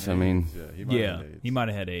AIDS, I mean... Yeah, he might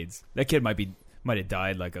have had AIDS. That kid might have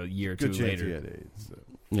died like a year or two later. He had AIDS. So.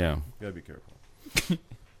 Yeah. You gotta be careful.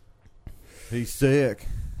 He's sick.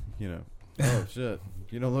 You know. Oh, shit.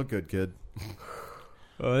 You don't look good, kid.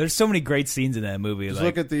 There's so many great scenes in that movie. Just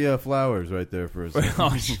look at the flowers right there for a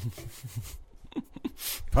second.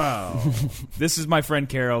 Pow. This is my friend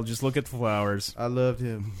Carol. Just look at the flowers. I loved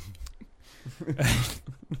him.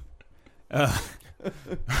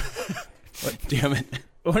 Damn it.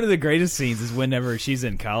 One of the greatest scenes is whenever she's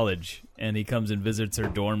in college and he comes and visits her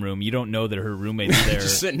dorm room. You don't know that her roommate's there.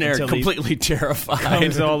 Just sitting there completely terrified.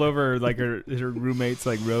 Comes all over like her roommate's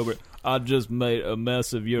like, Robert, I just made a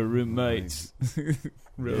mess of your roommate's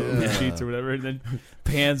sheets or whatever. And then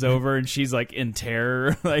pans over and she's like in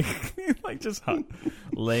terror, like just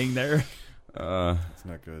laying there. It's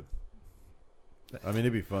not good. I mean,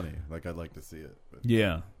 it'd be funny. Like, I'd like to see it. But.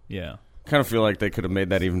 Yeah. Kind of feel like they could have made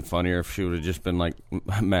that even funnier if she would have just been like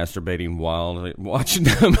masturbating while like, watching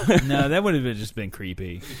them. No, that would have just been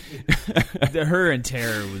creepy. Her in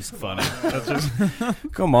terror was funny. That's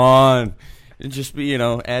just come on, it'd just be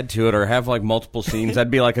add to it or have like multiple scenes.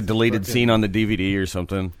 That'd be like a deleted scene on the DVD or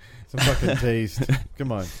something. Some fucking taste.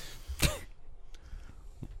 Come on.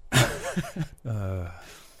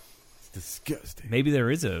 It's disgusting. Maybe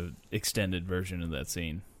there is a extended version of that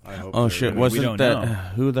scene. I hope oh shit! Wasn't that know.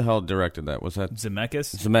 Who the hell directed that? Was that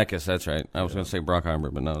Zemeckis? Zemeckis, that's right. I was going to say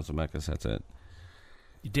Brockheimer, but no, Zemeckis. That's it.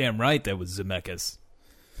 You're damn right. That was Zemeckis.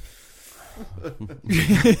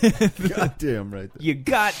 Goddamn right. You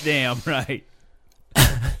goddamn right.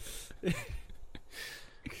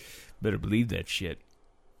 Better believe that shit.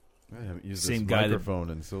 I haven't used Same this guy microphone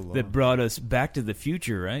in so long. that brought us Back to the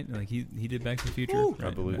Future, right? Like he did Back to the Future. Ooh, right?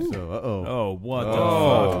 I believe so. Uh-oh. Oh, what the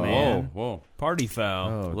fuck, man? Whoa. Party foul.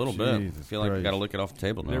 Oh, A little bit. I feel like I got to lick it off the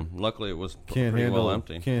table now. Luckily, it was pretty well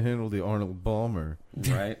empty. Can't handle the Arnold Palmer.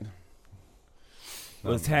 Right.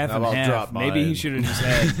 Well, it's half and half. Maybe he should have just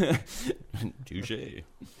had. Touche.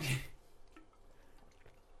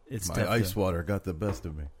 It's my ice water got the best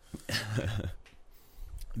of me.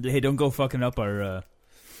 Hey, don't go fucking up our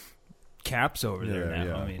caps over there now.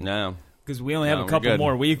 Yeah. I mean, no. Because we only have a couple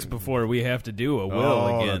more weeks before we have to do a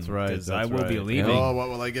will again. That's right. Because I will be leaving. Oh, what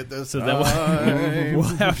will I get this? So then we'll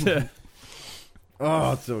have to.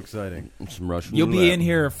 Oh, it's so exciting! Some Russian. You'll be in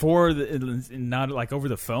here for not like over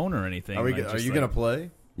the phone or anything. Are you gonna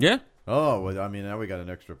play? Yeah. Oh, well, I mean, now we got an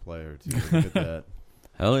extra player too. Look at that.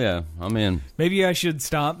 Hell yeah, I'm in. Maybe I should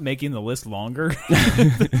stop making the list longer.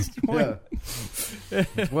 Yeah.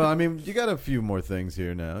 Well, I mean, you got a few more things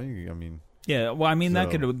here now. Yeah. Well, I mean,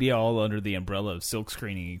 that could be all under the umbrella of silk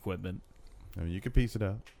screening equipment. I mean, you could piece it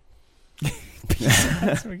out.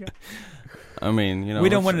 I mean, you know, we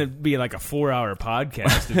don't want it to be like a 4-hour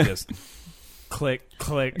podcast of just click,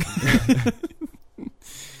 click,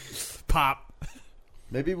 pop.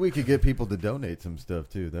 Maybe we could get people to donate some stuff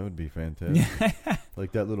too. That would be fantastic.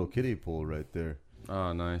 Like that little kiddie pool right there.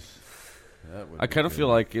 Oh, nice. I kind of feel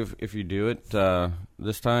like if you do it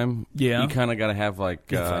this time, you kind of got to have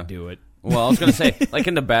like. If I do it. Well, I was going to say, like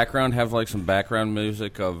in the background, have like some background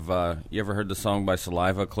music of. You ever heard the song by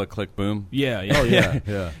Saliva, "Click Click Boom"? Yeah. Oh yeah.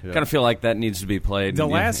 Kind of feel like that needs to be played. The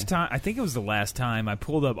last time, I think it was the last time, I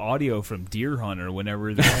pulled up audio from Deer Hunter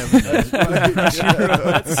whenever they're having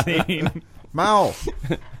that scene. Mao.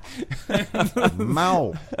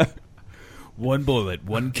 Mao. One bullet,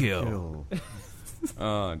 one kill.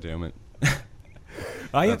 Oh, damn it.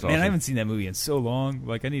 I haven't seen that movie in so long.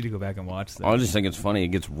 Like, I need to go back and watch that. I just think it's funny. It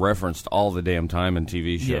gets referenced all the damn time in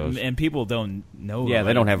TV shows. Yeah, and people don't know. Yeah,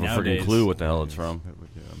 they don't have nowadays. a freaking clue what the hell it's from.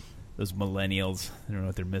 Those millennials, they don't know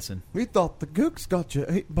what they're missing. We thought the gooks got you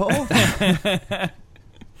 8 ball.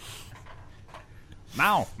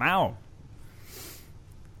 Mow.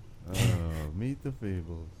 Meet the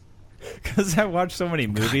Feebles. Because I watch so many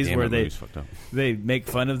movies where they make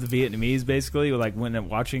fun of the Vietnamese, basically. Like when I'm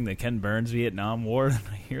watching the Ken Burns Vietnam War, and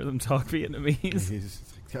I hear them talk Vietnamese.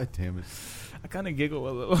 God damn it. I kind of giggle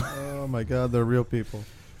a little. Oh, my God, they're real people.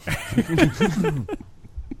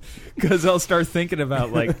 Because I'll start thinking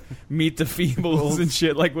about, like, Meet the Feebles and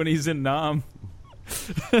shit, like when he's in Nam.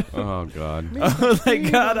 Oh, God. Oh, my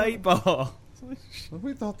God, 8 ball.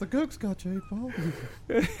 We thought the gooks got you 8 ball.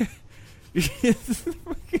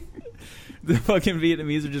 The fucking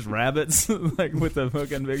Vietnamese are just rabbits, like with a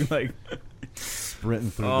fucking big like sprinting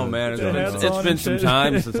through. Oh man, it's been some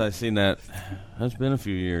time since I've seen that. It's been a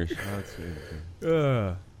few years.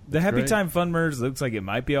 The Happy Time Fun Merge looks like it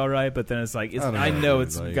might be all right, but then it's like I know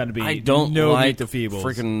it's going to be. I don't Meet like the Feebles.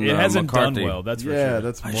 Freaking it hasn't McCarthy. done well. That's for sure.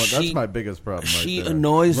 That's my biggest problem. She right there.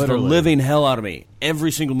 annoys Literally. the living hell out of me. Every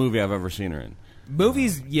single movie I've ever seen her in.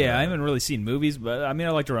 Movies, I haven't really seen movies, but I mean, I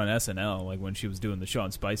liked her on SNL, like when she was doing the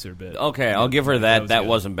Sean Spicer bit. Okay, I'll give her that. That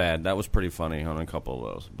wasn't bad. That was pretty funny on a couple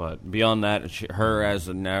of those. But beyond that, her as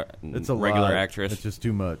it's a regular lot. actress, it's just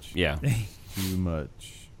too much. Yeah, too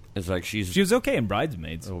much. It's like she was okay in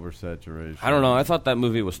Bridesmaids. Oversaturation. I don't know. I thought that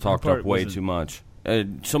movie was talked up way too much.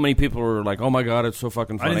 So many people were like, "Oh my God, it's so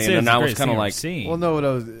fucking funny," and then I was kind of like, "Well, no, what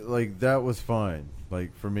I was like, that was fine,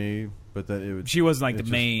 like for me." But then it was, she wasn't like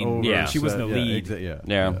the main. Yeah, she wasn't the lead.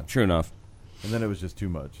 Yeah, true enough. And then it was just too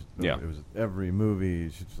much. Yeah, it was every movie.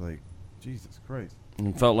 She's like, Jesus Christ.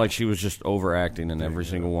 It felt like she was just overacting in every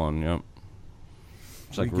single one. Yep.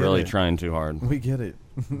 It's like really trying too hard. We get it.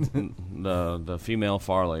 the female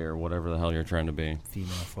Farley or whatever the hell you're trying to be. Female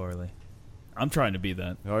Farley. I'm trying to be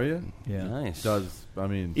that. Are you? Yeah. Nice.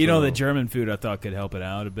 You know, the German food I thought could help it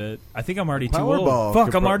out a bit. I think I'm already too old.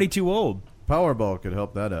 Fuck, I'm already too old. Powerball could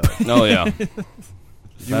help that out. Oh yeah.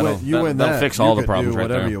 you win that. Fix all the problems do right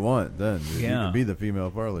whatever there. you want. Then you can be the female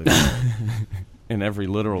Farley. In every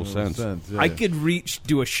literal sense. I could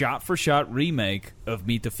do a shot-for-shot remake of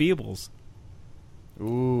Meet the Feebles.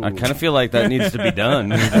 Ooh. I kind of feel like that needs to be done.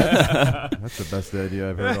 That's the best idea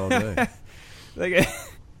I've heard all day.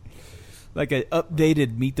 like an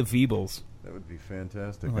updated Meet the Feebles. That would be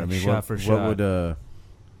fantastic. Like I mean, shot for shot.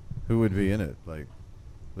 Who would be in it? Like,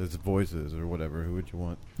 there's voices or whatever. Who would you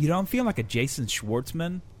want? You know, I'm feeling like a Jason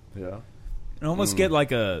Schwartzman. Yeah. I almost get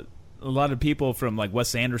like a lot of people from like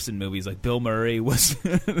Wes Anderson movies, like Bill Murray was.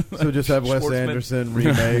 So just have Wes Anderson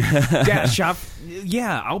remake.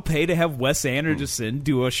 Yeah, I'll pay to have Wes Anderson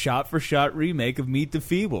do a shot-for-shot remake of Meet the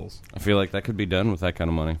Feebles. I feel like that could be done with that kind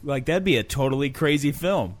of money. Like that'd be a totally crazy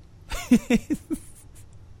film.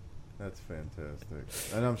 That's fantastic,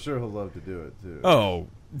 and I'm sure he'll love to do it too. Oh,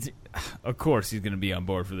 of course he's going to be on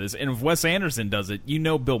board for this. And if Wes Anderson does it, you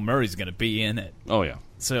know Bill Murray's going to be in it. Oh yeah.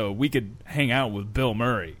 So we could hang out with Bill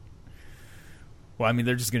Murray. Well, I mean,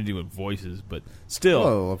 they're just going to do it with voices, but still.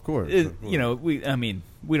 Oh, of course. You know, we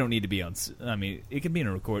don't need to be on. I mean, it could be in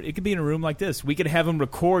a record. It could be in a room like this. We could have him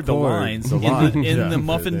record the lines in the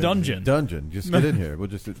Muffin Dungeon. Just get in here. We'll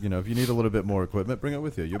just, if you need a little bit more equipment, bring it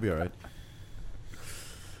with you. You'll be all right.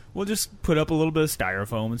 We'll just put up a little bit of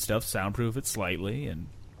styrofoam and stuff, soundproof it slightly, and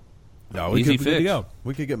easy fix. To go.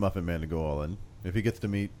 We could get Muffin Man to go all in if he gets to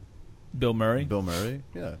meet Bill Murray.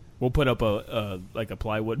 Yeah. We'll put up a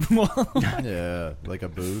plywood wall. Yeah, like a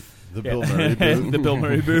booth. The Bill Murray booth. The Bill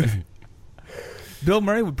Murray booth. Bill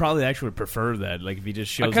Murray would probably actually prefer that. Like if he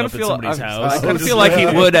just shows up at somebody's house. I kind of feel like he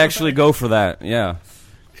would actually go for that. Yeah.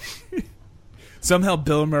 Somehow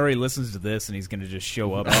Bill Murray listens to this and he's going to just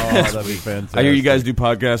show up. Oh, that'd be fantastic. I hear you guys do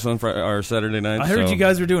podcasts on Friday or Saturday nights. I heard so. you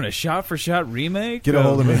guys were doing a shot-for-shot remake. Get a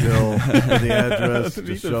hold of me, Bill. The address.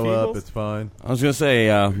 Just show up. It's fine. I was going to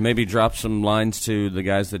say, maybe drop some lines to the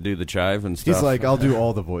guys that do the chive and stuff. He's like, I'll do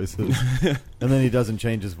all the voices. And then he doesn't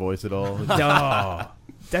change his voice at all. Oh,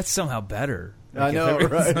 that's somehow better. I know,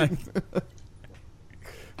 right? Like,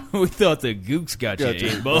 we thought the Gooks got you,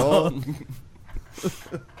 8-Ball.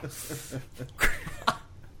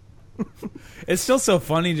 It's still so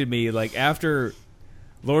funny to me, like, after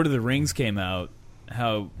Lord of the Rings came out,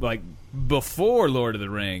 how, like, before Lord of the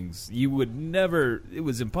Rings, you would never, it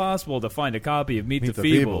was impossible to find a copy of Meet the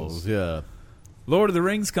Feebles. Yeah. Lord of the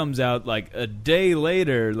Rings comes out, like, a day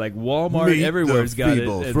later, like, Walmart everywhere's got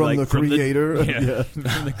it. From like, the creator.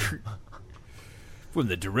 From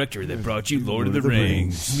the director that brought you Lord of the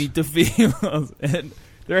Rings. Meet the Feebles. And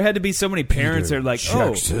there had to be so many parents that are like,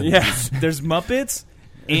 Jackson. there's Muppets,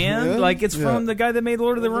 and like it's from the guy that made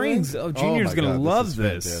Lord of the Rings. Oh, Junior's going to love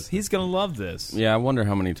this. He's going to love this. Yeah, I wonder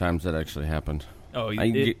how many times that actually happened. Oh,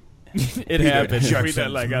 it happened. Read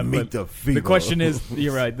that like Meet the Feebles. The question is,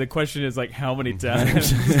 you're right. The question is like how many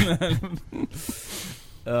times.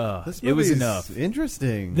 It was enough.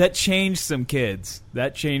 Interesting. That changed some kids.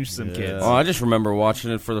 Kids. Oh, I just remember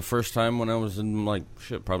watching it for the first time when I was in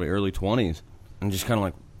probably early 20s, and just kind of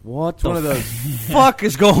like, what the fuck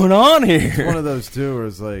is going on here? It's one of those too, where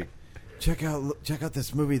it's like, check out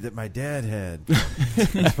this movie that my dad had.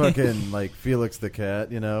 It's fucking like Felix the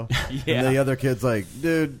Cat, you know. Yeah. And the other kid's like,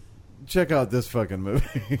 dude, check out this fucking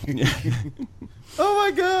movie. Oh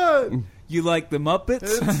my god, you like the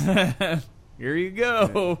Muppets? Here you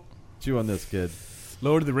go. Chew on this, kid.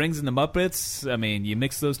 Lord of the Rings and the Muppets. I mean, you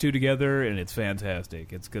mix those two together, and it's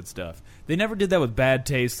fantastic. It's good stuff. They never did that with Bad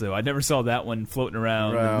Taste, though. I never saw that one floating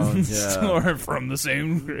around or from the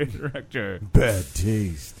same director. Bad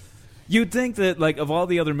Taste. You'd think that, like, of all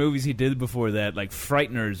the other movies he did before that, like,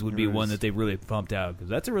 Frighteners would be one that they really pumped out, because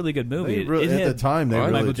that's a really good movie. At the time, they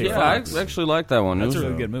really did. Yeah, I actually like that one. That's a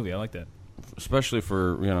really good movie. I like that. Especially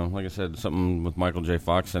for, like I said, something with Michael J.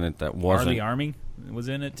 Fox in it that wasn't... R. Lee Ermey was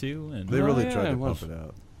in it, too. And they really tried to pump it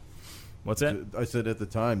out. What's that? I said at the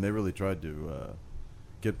time, they really tried to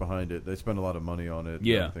get behind it. They spent a lot of money on it and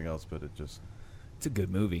everything else, but it just... It's a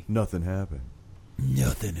good movie. Nothing happened.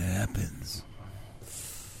 Nothing happens.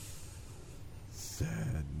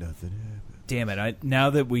 Sad, nothing happened. Damn it!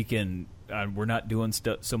 Now that we can, we're not doing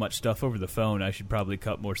so much stuff over the phone. I should probably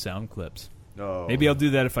cut more sound clips. Oh, maybe I'll do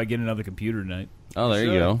that if I get another computer tonight. Oh, there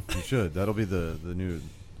you go. You should. That'll be the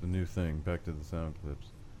new thing. Back to the sound clips.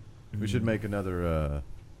 We should make another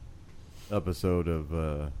episode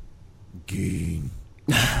of Geen.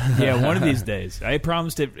 Yeah, one of these days. I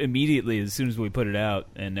promised it immediately as soon as we put it out,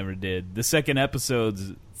 and never did. The second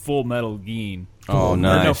episode's Full Metal Geen. Oh,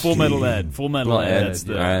 nice. No, Full Metal Ed. Full Metal Ed. That's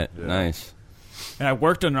all right, nice. And I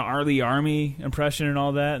worked on an R. Lee Ermey impression and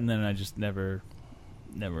all that, and then I just never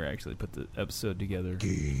actually put the episode together.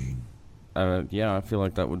 Yeah, I feel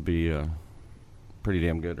like that would be pretty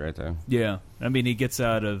damn good right there. Yeah. I mean, he gets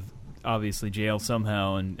out of, obviously, jail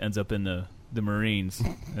somehow and ends up in the Marines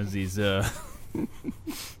as he's...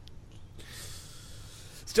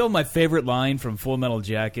 Still, my favorite line from Full Metal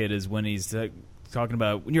Jacket is when he's talking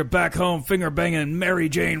about, when you're back home finger-banging Mary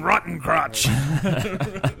Jane Rottencrotch.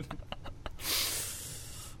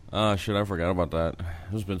 Shit, I forgot about that.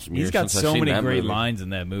 There's been some years He's got since I've so seen many that great movie. lines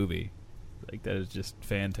in that movie. Like, that is just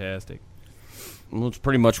fantastic. Well, it's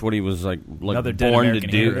pretty much what he was like Another dead born to American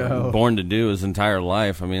do. hero. Born to do his entire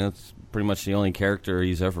life. I mean, that's pretty much the only character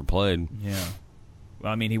he's ever played. Yeah.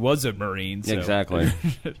 Well, I mean, he was a Marine. So. Exactly.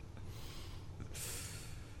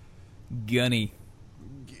 Gunny.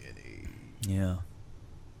 Yeah.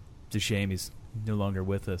 It's a shame he's no longer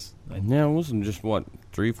with us. Yeah, it wasn't just,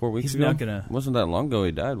 3-4 weeks He's ago? not gonna... Wasn't that long ago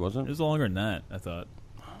he died, wasn't it? It was longer than that, I thought.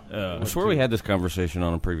 I swear we had this conversation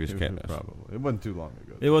on a previous cast. Probably. It wasn't too long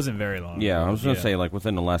ago. It wasn't very long Yeah, ago. I was going to say,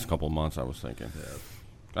 within the last couple of months, I was thinking. Yeah.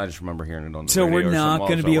 I just remember hearing it on the So radio. we're not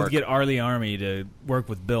going to be able to get R. Lee Ermey to work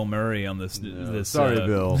with Bill Murray on this Sorry,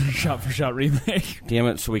 Bill. shot-for-shot remake. Damn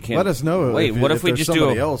it, so we can't... Let us know. Wait, what if we there's just do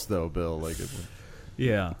somebody else, though, Bill?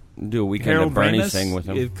 Yeah. Do a weekend Harold of Bernie Ramis, sing with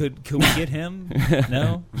him. Could we get him?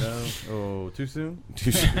 No? No. Oh, too soon?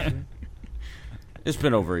 Too soon. It's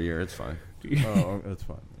been over a year. It's fine. Oh, that's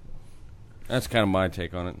fine. That's kind of my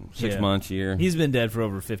take on it. 6 months, a year. He's been dead for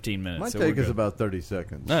over 15 minutes. My so take we're is good. about 30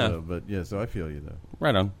 seconds. Yeah. So I feel you, though.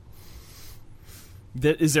 Right on.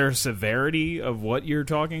 Is there a severity of what you're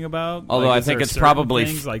talking about? Although Like, I is think there it's certain probably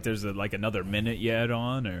things, like there's another minute you add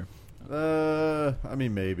on, or I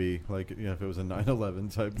mean, maybe. Like, if it was a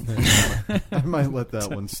 9/11 type thing, I might let that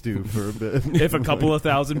one stew for a bit. If a couple of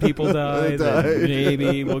thousand people die, then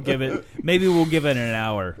maybe we'll give it an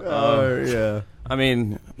hour. Yeah. I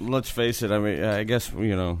mean, let's face it. I mean, I guess,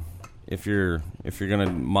 if you're going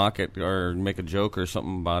to mock it or make a joke or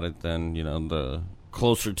something about it, then, the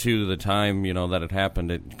closer to the time, that it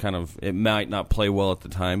happened, it might not play well at the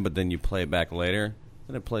time, but then you play it back later,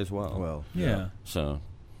 then it plays well. Well, yeah. So...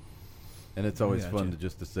 And it's always fun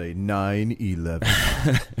to say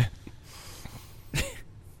 9/11.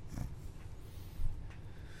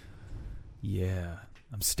 Yeah.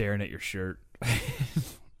 I'm staring at your shirt.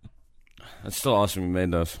 That's still awesome you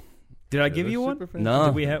made those. Did I give you one? No.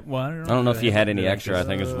 Did we have one? I don't know if you had any extra. I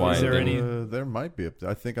think is why. Is there any? There might be.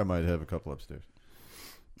 I think I might have a couple upstairs.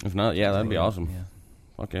 If not, yeah, that'd be awesome. Yeah.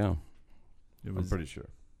 Fuck yeah. I'm pretty sure.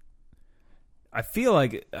 I feel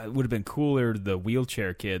like it would have been cooler, the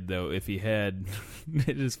wheelchair kid, though, if he had...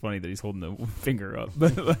 It is funny that he's holding the finger up,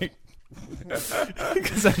 but, like...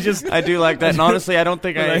 Because I do like that, and honestly, I don't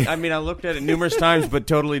think I looked at it numerous times, but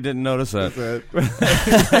totally didn't notice that.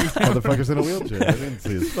 Motherfucker's in a wheelchair. I didn't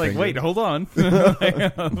see his like, finger. wait, hold on.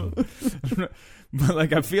 But,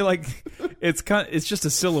 like, I feel like it's just a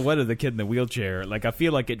silhouette of the kid in the wheelchair. Like, I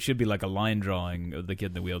feel like it should be like a line drawing of the kid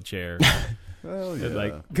in the wheelchair. Well, yeah.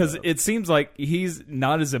 Like, because it seems like he's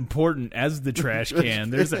not as important as the trash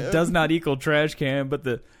can. Does not equal trash can, but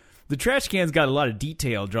the trash can's got a lot of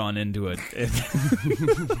detail drawn into it.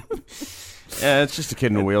 Yeah, it's just a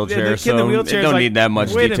kid in a wheelchair, the kid in the wheelchair it don't like, need that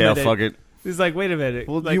much detail. Fuck it. He's like, wait a minute.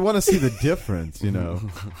 Well, like, you want to see the difference, You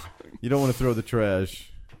don't want to throw the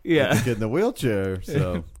trash. Yeah, at the kid in the wheelchair.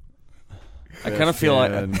 So I kind of feel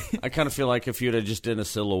like if you'd have just did a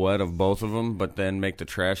silhouette of both of them, but then make the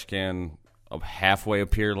trash can halfway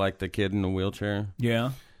appear like the kid in the wheelchair.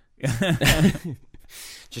 Yeah.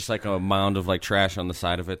 Just like a mound of like trash on the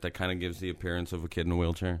side of it that kind of gives the appearance of a kid in a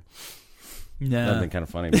wheelchair. Yeah. That'd been kind of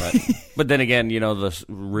funny, but then again, the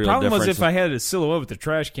real problem difference was if I had a silhouette with the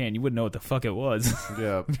trash can, you wouldn't know what the fuck it was.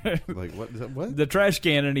 Yeah. Like what is that? What? The trash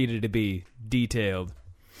can needed to be detailed.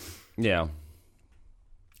 Yeah.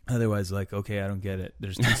 Otherwise, like, okay, I don't get it.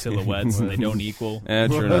 There's two silhouettes and they don't equal. Yeah,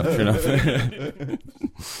 true enough.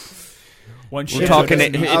 We're talking.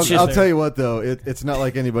 I'll tell you what, though, it's not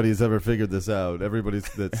like anybody's ever figured this out. Everybody's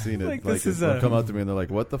that's seen it, they'll come out to me and they're like,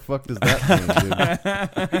 "What the fuck does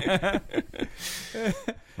that mean, dude?"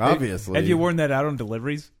 Obviously, have you worn that out on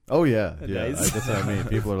deliveries? Oh yeah, Nice. That's what I mean.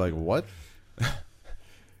 People are like, "What?"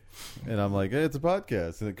 And I'm like, "Hey, it's a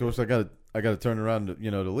podcast," and of course, I got to turn around,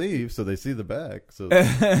 to leave, so they see the back. So,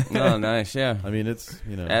 oh, nice, yeah. I mean, it's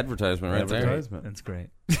advertisement right there. That's great.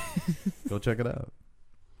 Go check it out.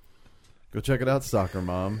 Go check it out, Soccer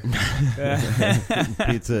Mom.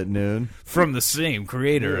 Pizza at noon. From the same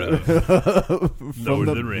creator of Lord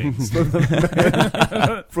of the Rings.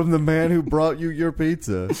 From the man who brought you your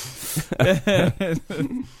pizza.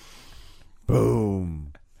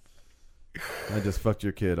 Boom. I just fucked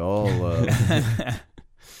your kid all up.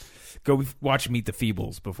 Go watch Meet the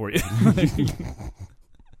Feebles before you...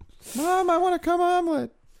 Mom, I want to come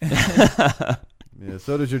omelet. Yeah,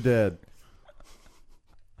 so does your dad.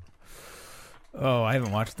 Oh, I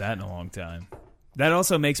haven't watched that in a long time. That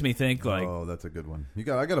also makes me think, like... Oh, that's a good one. I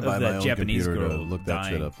got to buy my own Japanese computer to girl look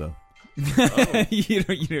dying. that shit up, though. Oh. You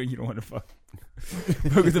don't want to fuck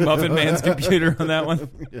with the Muffin Man's computer on that one?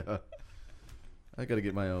 Yeah. I got to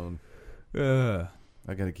get my own. I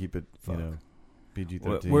got to keep it,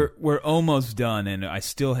 PG-13. We're almost done, and I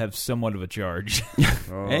still have somewhat of a charge.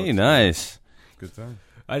 Hey, nice. Good time.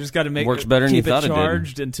 I just got to works better than you thought it did. Keep it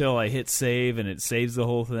charged until I hit save, and it saves the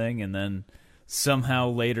whole thing, and then somehow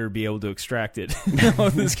later be able to extract it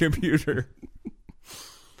on this computer.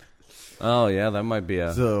 Oh yeah, that might be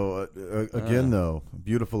a. So again, though,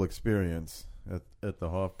 beautiful experience at the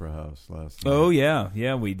Hofbräu House last night. Oh yeah,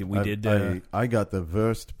 we did. I got the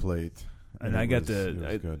Wurst plate, and I got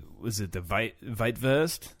was it the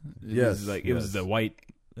Weitwurst? Yes, it was the white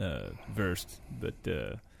Wurst, but.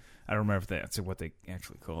 I don't remember if that's what they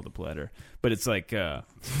actually call the platter, but it's like I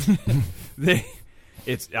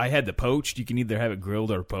had the poached. You can either have it grilled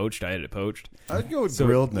or poached. I had it poached. I'd go with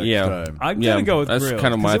grilled next time. I'm gonna go with that's grilled.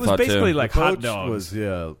 Kind of my it was thought basically too. like hot dogs.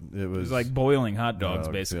 It was like boiling hot dogs,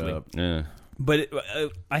 basically. Yeah. But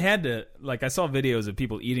I had to, I saw videos of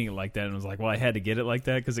people eating it like that, and I was like, well, I had to get it like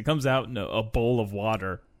that because it comes out in a bowl of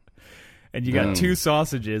water. And you got two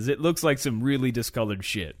sausages. It looks like some really discolored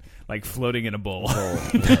shit, like floating in a bowl.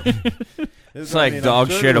 It's like dog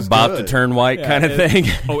shit about to turn white kind of thing.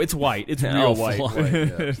 Oh, it's white. It's real white.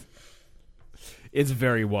 It's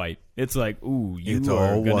very white. It's like, ooh, you It's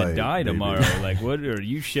are all gonna white, die baby. tomorrow. Like, what are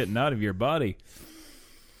you shitting out of your body?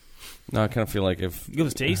 No, I kind of feel like if It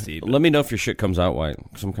was tasty. but let me know if your shit comes out white,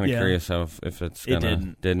 because I'm kind of Yeah. curious how if it's It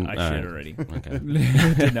gonna didn't. I All shit right. already. Okay.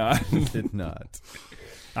 Did not. Did not.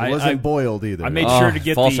 It I wasn't boiled either. I made sure to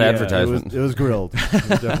get false the advertisement. It was grilled. It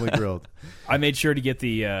was definitely grilled. I made sure to get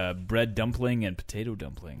the bread dumpling and potato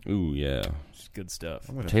dumpling. Ooh, yeah. It's good stuff.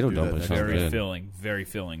 I'm gonna Potato do that dumpling next sounds time. Very good. filling. Very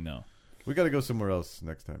filling, though. We got to go somewhere else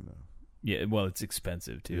next time, though. Yeah, well, it's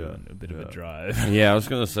expensive, too, Yeah. and a bit of Yeah. a drive. Yeah, I was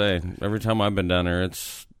gonna say every time I've been down there,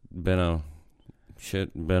 it's been almost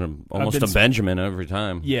been a Benjamin every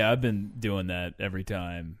time. Yeah, I've been doing that every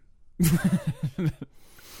time.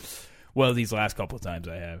 Well, these last couple of times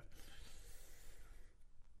I have.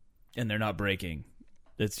 And they're not breaking.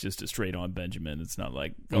 It's just a straight-on Benjamin. It's not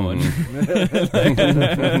like going...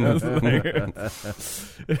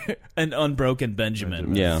 an unbroken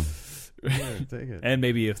Benjamin. Yeah. Take it. And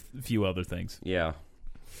maybe a few other things. Yeah.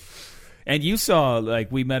 And you saw,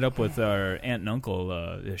 like, we met up with our aunt and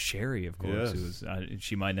uncle, Sherry, of course. Yes. Who was,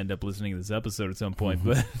 she might end up listening to this episode at some point,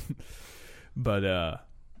 but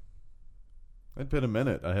It's been a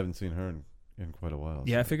minute. I haven't seen her in quite a while.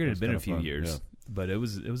 yeah, I so figured it was had been a kinda few fun. years. Yeah. But it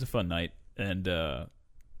was a fun night, and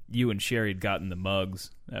you and Sherry had gotten the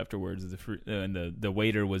mugs afterwards. And the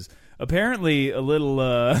waiter was apparently a little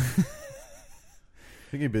I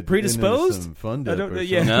think he'd been predisposed? into some fun I dip don't or know.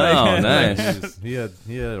 Yeah, No, nice. He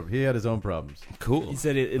had his own problems. Cool. He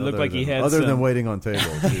said it looked Other like he than- had other some, than waiting on tables.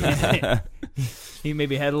 he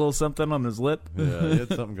maybe had a little something on his lip. Yeah, he had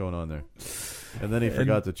something going on there. And then he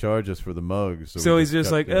forgot to charge us for the mugs. So we he's just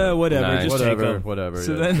kept like, going. whatever, Nice. just take whatever, them. whatever.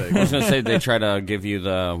 So yeah, then- take I was 'em. gonna say they try to give you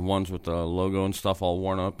the ones with the logo and stuff all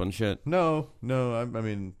worn up and shit. No. I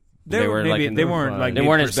mean, They were maybe, like- they weren't like They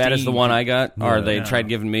weren't as bad as the pristine. one I got, or Yeah. they No. tried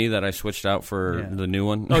giving me that I switched out for Yeah. the new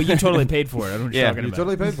one. Oh, you totally paid for it. I don't know what you're Yeah. talking you about.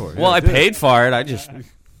 totally paid for it. Well, Yeah, I did. paid for it. I just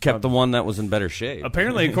kept the one that was in better shape.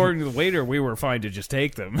 Apparently, according to the waiter, we were fine to just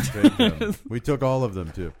take them. Take them. We took all of them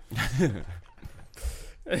too.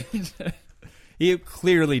 He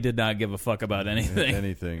clearly did not give a fuck about anything.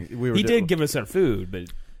 Anything. We were. He did give us our food, but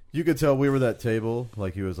You could tell we were that table.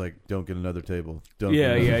 Like he was like, "Don't get another table." Don't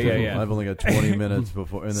Yeah, get another yeah, table. yeah. I've only got 20 minutes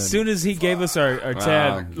before. And as then soon as he gave us our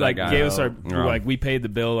tab, that like guy. gave us our Yeah. like we paid the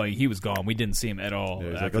bill, like he was gone. We didn't see him at all. yeah,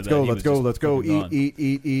 he's like, after "Let's that. go, He let's was go, just let's go. fucking gone.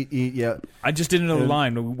 Eat. Yeah, I just didn't know the And-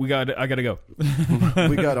 line. I gotta go.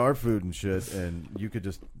 we got our food and shit, and you could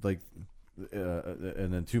just like,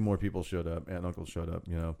 and then two more people showed up. Aunt and uncle showed up.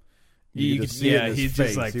 You know, You could could- just see it yeah, in his he's just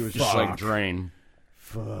face. like, he was just just like drain.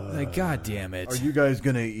 fuck. Like, God damn it! Are you guys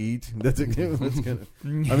gonna eat? That's gonna.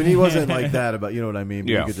 I mean, he wasn't like that about. You know what I mean?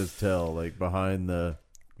 But Yeah. you could just tell, like behind the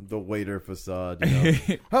waiter facade. You know,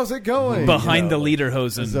 how's it going? behind You the know,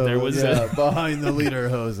 lederhosen? so, There was behind the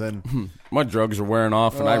lederhosen. My drugs are wearing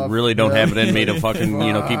off, and I Oh, really don't yeah. have it in me to fucking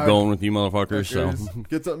keep going with you motherfuckers. So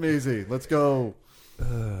Get something easy. Let's go.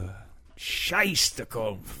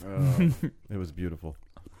 Scheistekopf. It was beautiful.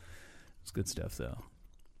 It's good stuff, though.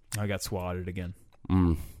 I got swatted again.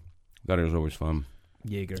 that is always fun.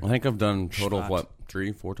 Jaeger. I think I've done total of Schlot. what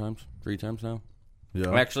 3 times now.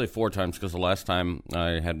 Yeah. Actually 4 times because the last time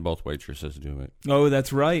I had both waitresses do it. Oh,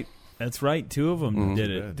 that's right. That's right. Two of them Mhm. did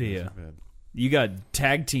Too it. bad, Yeah. too bad. You got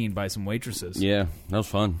tag teamed by some waitresses. Yeah, that was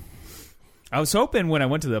fun. I was hoping when I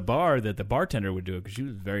went to the bar that the bartender would do it because she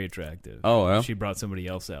was very attractive. Oh, yeah? She brought somebody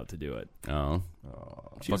else out to do it. Oh,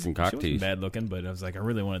 She was, fucking she cock wasn't tease. bad looking, but I was like, I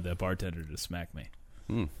really wanted that bartender to smack me.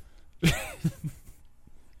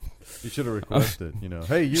 You should have requested. You know,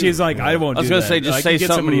 hey, you. She's like, you I know. won't. I was do gonna that. say, just I say can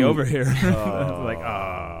get somebody something- over here.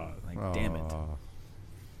 Like, damn it.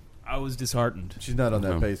 I was disheartened. She's not on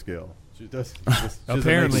that No. pay scale. She does. She doesn't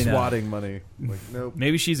Apparently make not. swatting money. Like, nope.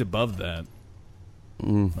 Maybe she's above that.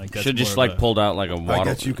 Like that's Should just more like of a- pulled out like a I wad.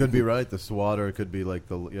 guess you could be right. The swatter could be like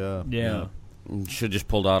the Yeah. Should just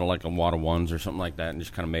pulled out like a wad of ones or something like that, and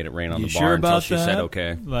just kind of made it rain on You the sure bar until about she that? said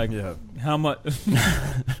okay. Like, Yeah. how much?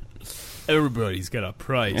 Everybody's got a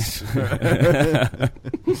price.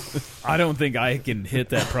 I don't think I can hit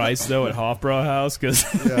that price though at Hofbrauhaus because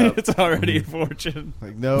Yeah. it's already a fortune.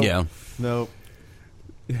 Like no. Yeah, No.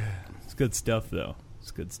 It's good stuff though.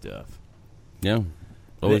 It's good stuff. yeah.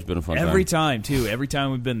 Always been a fun Every time. time too. Every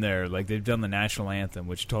time we've been there, like they've done the national anthem,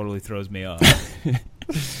 which totally throws me off.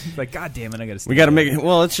 Like, God damn it, I got to. We got to make it.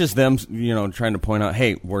 Well, it's just them, trying to point out,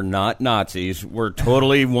 hey, we're not Nazis. We're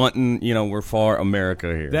totally wanting, we're for America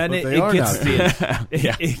here. Then But it, they it are gets not.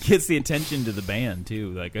 it gets the attention to the band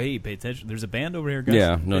too. Like, hey, pay attention. There's a band over here, guys.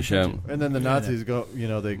 Yeah, Pay no shit. attention. And then the Nazis go.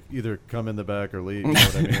 They either come in the back or leave. You know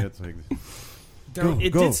what I mean? It's like.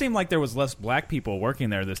 It Go. did seem like there was less black people working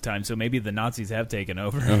there this time, so maybe the Nazis have taken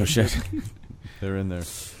over. Oh shit. They're in there.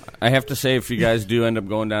 I have to say, if you guys do end up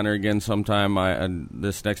going down there again sometime,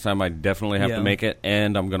 this next time I definitely have to make it,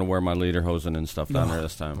 and I'm going to wear my lederhosen and stuff down there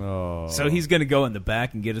this time. Oh. So he's going to go in the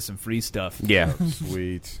back and get us some free stuff. Yeah.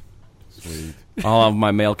 Sweet. I'll have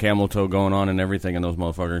my male camel toe going on and everything in those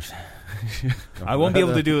motherfuckers. I won't be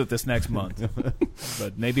able to do it this next month,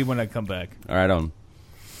 but maybe when I come back. All right, on.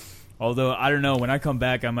 Although, I don't know, when I come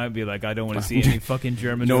back, I might be like, I don't want to see any fucking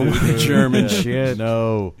German No food. German shit.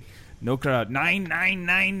 No. No crowd.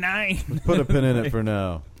 9999. Put a pin in it for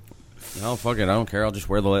now. No, fuck it. I don't care. I'll just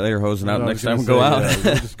wear the lederhosen out next time we go out. Yeah,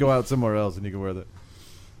 we'll just go out somewhere else and you can wear the...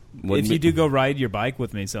 If you do go ride your bike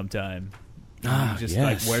with me sometime, just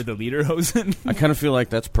like wear the lederhosen. I kind of feel like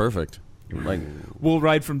that's perfect. Like, we'll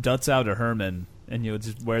ride from Dutzow to Herman, and you'll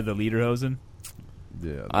just wear the lederhosen.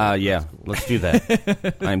 Yeah. Yeah. Cool. Let's do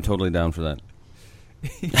that. I'm totally down for that.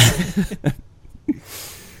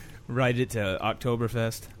 Ride it to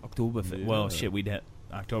Oktoberfest. Yeah. Well, shit,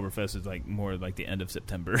 Oktoberfest is like more like the end of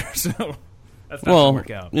September, so that's not gonna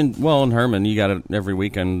work out. In Herman, you got it every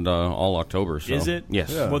weekend, all October. So. Is it?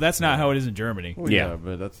 Yes. Yeah. Well, that's not how it is in Germany. Well, yeah,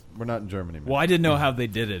 but we're not in Germany, man. Well, I didn't know how they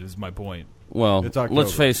did it. Is my point. Well,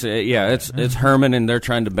 let's face it. Yeah, it's Herman, and they're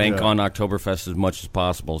trying to bank on Oktoberfest as much as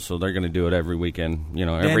possible. So they're going to do it every weekend.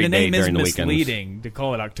 Every day during the weekends. The name is misleading to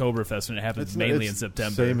call it Oktoberfest when it happens mainly in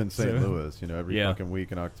September. Same in St. Louis. Every fucking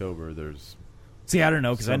week in October, there's. See, I don't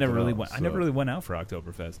know because I never really went. I never really went out for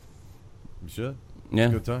Oktoberfest. You should. Yeah,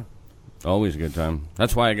 it's a good time. Always a good time.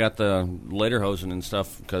 That's why I got the lederhosen and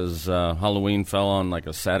stuff because Halloween fell on like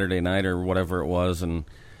a Saturday night or whatever it was, and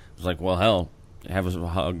I was like, well, hell,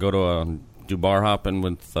 go to a. Do bar hopping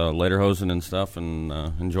with lederhosen and stuff and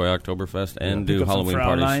enjoy Oktoberfest and do Halloween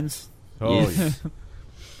parties. Oh, yeah.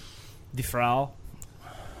 Die Frau.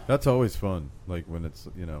 That's always fun. Like when it's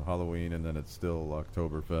Halloween and then it's still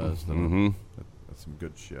Oktoberfest. And that's some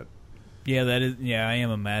good shit. Yeah, that is. Yeah, I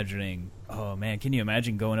am imagining. Oh man, can you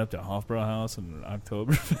imagine going up to Hofbrauhaus and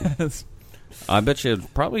Oktoberfest? I bet you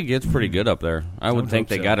it probably gets pretty good up there. I would think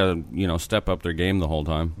they got to step up their game the whole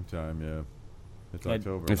time. Yeah. It's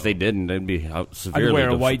October. If they didn't, they'd be severely I'd wear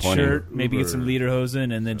a white disappointing. shirt, maybe get some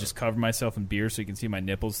lederhosen, and then just cover myself in beer so you can see my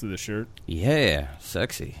nipples through the shirt. Yeah,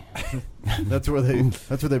 sexy. That's where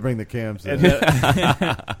they bring the cams in.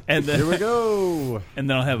 And then, here we go. And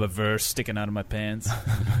then I'll have a verse sticking out of my pants.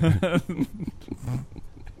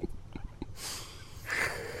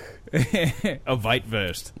 A white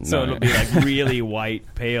verse. So it'll be like really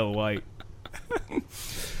white, pale white.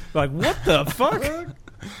 Like, what the fuck?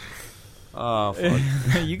 Oh, fuck.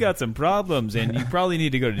 You got some problems, and you probably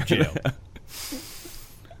need to go to jail.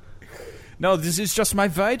 No, this is just my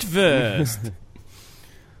white vest.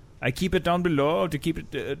 I keep it down below to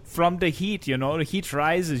keep it from the heat, The heat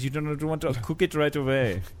rises. You don't want to cook it right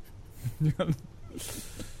away.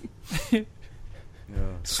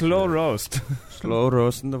 Slow roast. Slow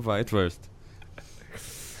roast in the white vest.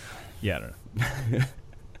 Yeah, I don't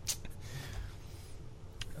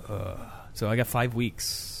know. So I got 5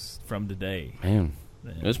 weeks from today. Man,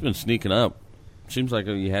 it's been sneaking up. Seems like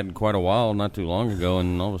you had quite a while not too long ago,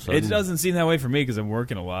 and all of a sudden... It doesn't seem that way for me because I'm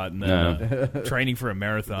working a lot, and then training for a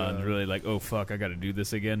marathon really like, oh, fuck, I got to do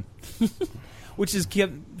this again. Which has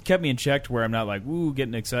kept me in check to where I'm not like, ooh,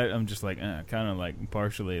 getting excited. I'm just like, kind of like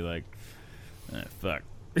partially like, fuck.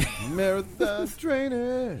 Marathon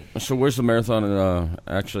training. So where's the marathon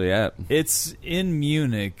actually at? It's in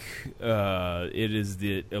Munich. It is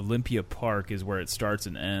the Olympia Park is where it starts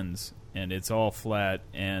and ends, and it's all flat,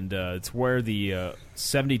 and it's where the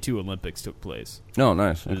 72 Olympics took place. Oh,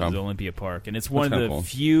 nice. It is Olympia Park, and it's one of the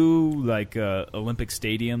few like Olympic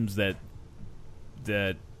stadiums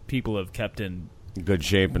that people have kept in good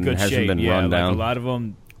shape and hasn't been run down. Like a lot of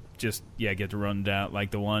them just get to run down.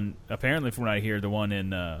 Like the one, apparently from what I hear, the one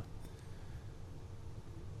in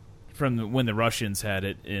when the Russians had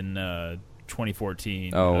it in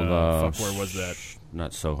 2014. Oh, where was that?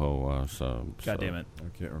 Not Soho. God damn it! I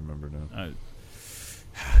can't remember now.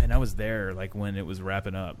 And I was there like when it was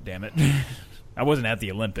wrapping up. Damn it! I wasn't at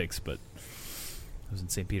the Olympics, but I was in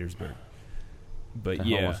St. Petersburg. But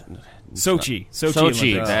Sochi,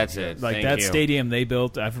 Olympics. That's it. Like that stadium they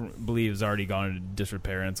built, I believe, has already gone into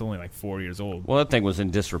disrepair, and it's only like 4 years old. Well, that thing was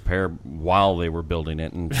in disrepair while they were building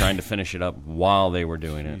it and trying to finish it up while they were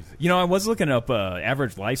doing it. I was looking up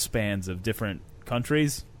average lifespans of different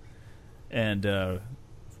countries, and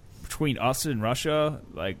between us and Russia,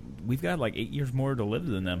 like we've got like 8 years more to live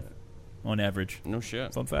than them on average. No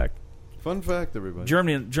shit. Fun fact. Fun fact, everybody.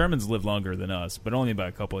 Germans live longer than us, but only by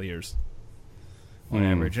a couple of years. on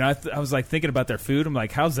average. And I was like thinking about their food. I'm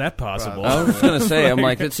like, how's that possible? I was going to say, I'm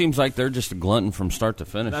like, it seems like they're just a glutton from start to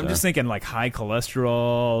finish. I'm just thinking like high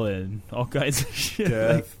cholesterol and all kinds of shit.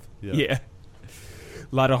 Death. Yeah.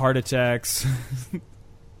 A lot of heart attacks.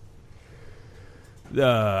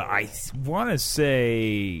 I want to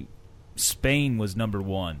say Spain was number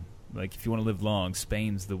one. Like, if you want to live long,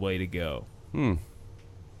 Spain's the way to go.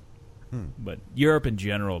 But Europe in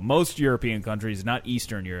general, most European countries, not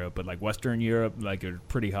Eastern Europe, but like Western Europe, like are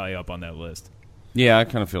pretty high up on that list. Yeah, I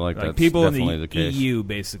kind of feel like that's people definitely in the case. EU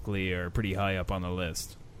basically are pretty high up on the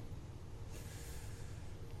list.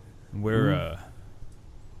 We're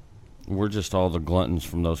just all the gluttons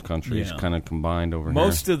from those countries kind of combined over here.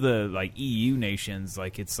 Most of the like EU nations,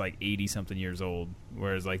 like it's like 80-something years old,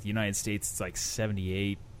 whereas like the United States, it's like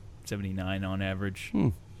 78, 79 on average.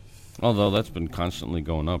 Although that's been constantly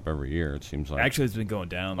going up every year, it seems like. Actually, it's been going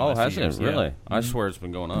down. Oh, has it? Really? Yeah. I swear it's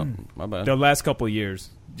been going up. My bad. The last couple of years,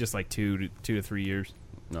 just like 2 to 3 years.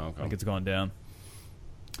 No, okay. Like it's gone down.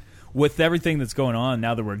 With everything that's going on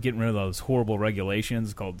now that we're getting rid of those horrible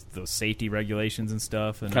regulations called those safety regulations and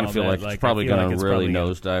stuff, and kind of feel that, like it's probably going to really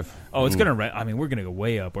nosedive. Oh, it's going to. I mean, we're going to go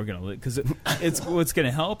way up. We're going to because it's what's going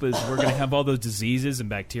to help is we're going to have all those diseases and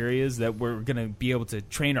bacterias that we're going to be able to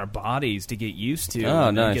train our bodies to get used to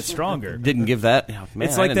and get stronger. Didn't give that. Man,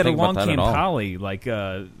 it's like that Along Came Polly, like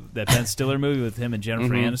that Ben Stiller movie with him and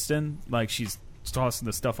Jennifer Aniston. Like she's tossing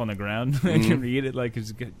the stuff on the ground and you eat it. Like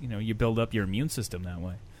you build up your immune system that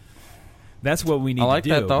way. That's what we need to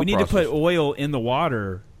do. We need to put oil in the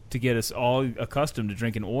water to get us all accustomed to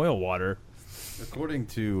drinking oil water. According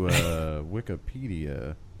to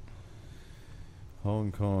Wikipedia,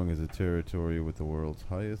 Hong Kong is a territory with the world's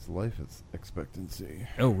highest life expectancy.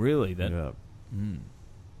 Oh, really? Yeah. And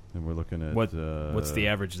we're looking at... what's the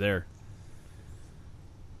average there?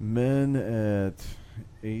 Men at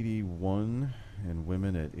 81 and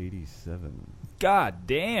women at 87. God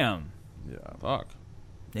damn. Yeah. Fuck.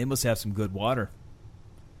 They must have some good water.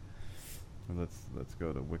 Let's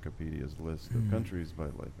go to Wikipedia's list of countries by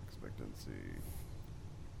life expectancy.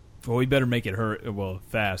 Well, we better make it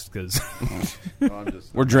fast because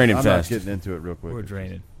we're draining I'm fast. I'm not getting into it real quick. We're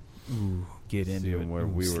draining. Ooh, get into it. Where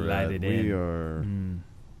we were at. We are.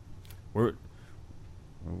 We're.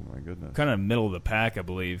 Oh my goodness. Kind of middle of the pack, I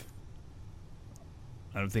believe.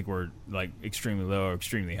 I don't think we're like extremely low or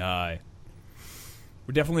extremely high.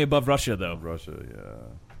 We're definitely above Russia, though. Russia, yeah.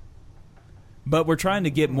 But we're trying to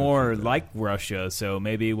get more like Russia, so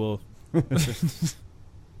maybe we'll... Yeah,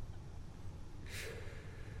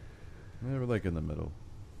 we're like in the middle.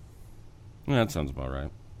 Yeah, that sounds about right.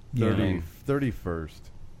 31st.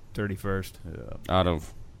 31st. Yeah. Out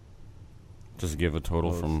of... Just give a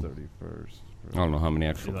total from... 31st. I don't know how many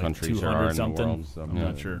actual countries there are in the world. I'm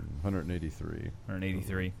not sure. 183.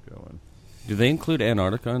 183. Going. Do they include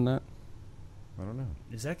Antarctica in that? I don't know.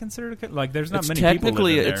 Is that considered like? There's not many people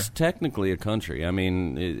living there. It's technically a country. I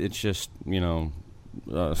mean, it's just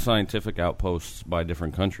scientific outposts by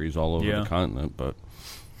different countries all over the continent. But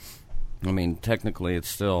I mean, technically, it's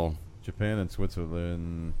still Japan and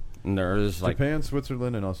Switzerland. And there is Japan,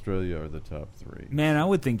 Switzerland, and Australia are the top three. Man, I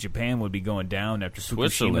would think Japan would be going down after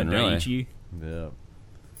Switzerland, Fukushima and Daiichi. Yeah.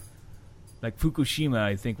 Like Fukushima,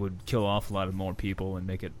 I think would kill off a lot of more people and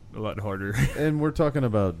make it a lot harder. And we're talking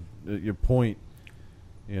about your point.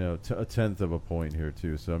 A tenth of a point here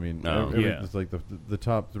too. So I mean, it's like the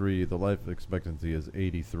top three. The life expectancy is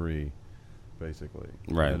 83, basically.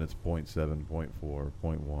 Right. And it's 0.7, 0.4,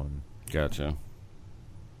 0.1. Gotcha.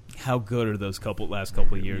 How good are those last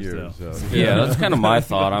couple of years though? Yeah, that's kind of my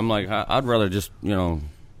thought. I'm like, I'd rather just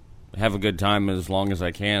have a good time as long as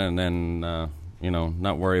I can, and then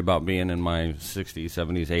not worry about being in my 60s,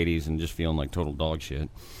 70s, 80s, and just feeling like total dog shit.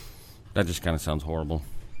 That just kind of sounds horrible.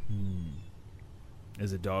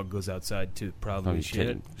 As a dog goes outside to probably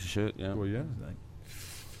shit. Shit, yeah. Well, yeah.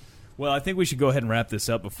 Well, I think we should go ahead and wrap this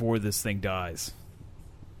up before this thing dies.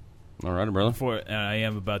 All right, brother. I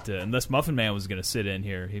am about to, unless Muffin Man was going to sit in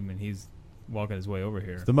here. He's walking his way over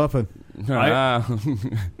here. It's the Muffin.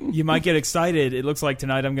 You might get excited. It looks like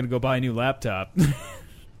tonight I'm going to go buy a new laptop.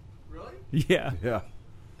 Really? Yeah. Yeah.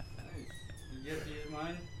 You get to use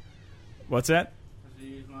mine? What's that? Did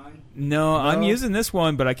you use mine? No, I'm using this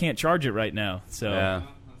one, but I can't charge it right now. So, yeah.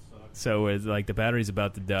 So it's like the battery's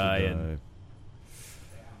about to die, and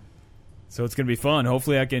so it's going to be fun.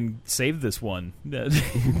 Hopefully, I can save this one.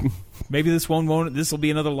 Maybe this one won't. This will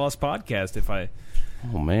be another lost podcast if I.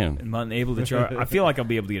 Oh man, am unable to charge. I feel like I'll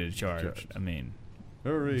be able to get it charged. I mean,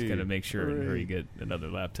 hurry! Just got to make sure and hurry get another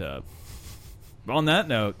laptop. On that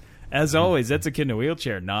note, as always, that's a kid in a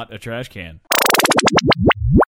wheelchair, not a trash can.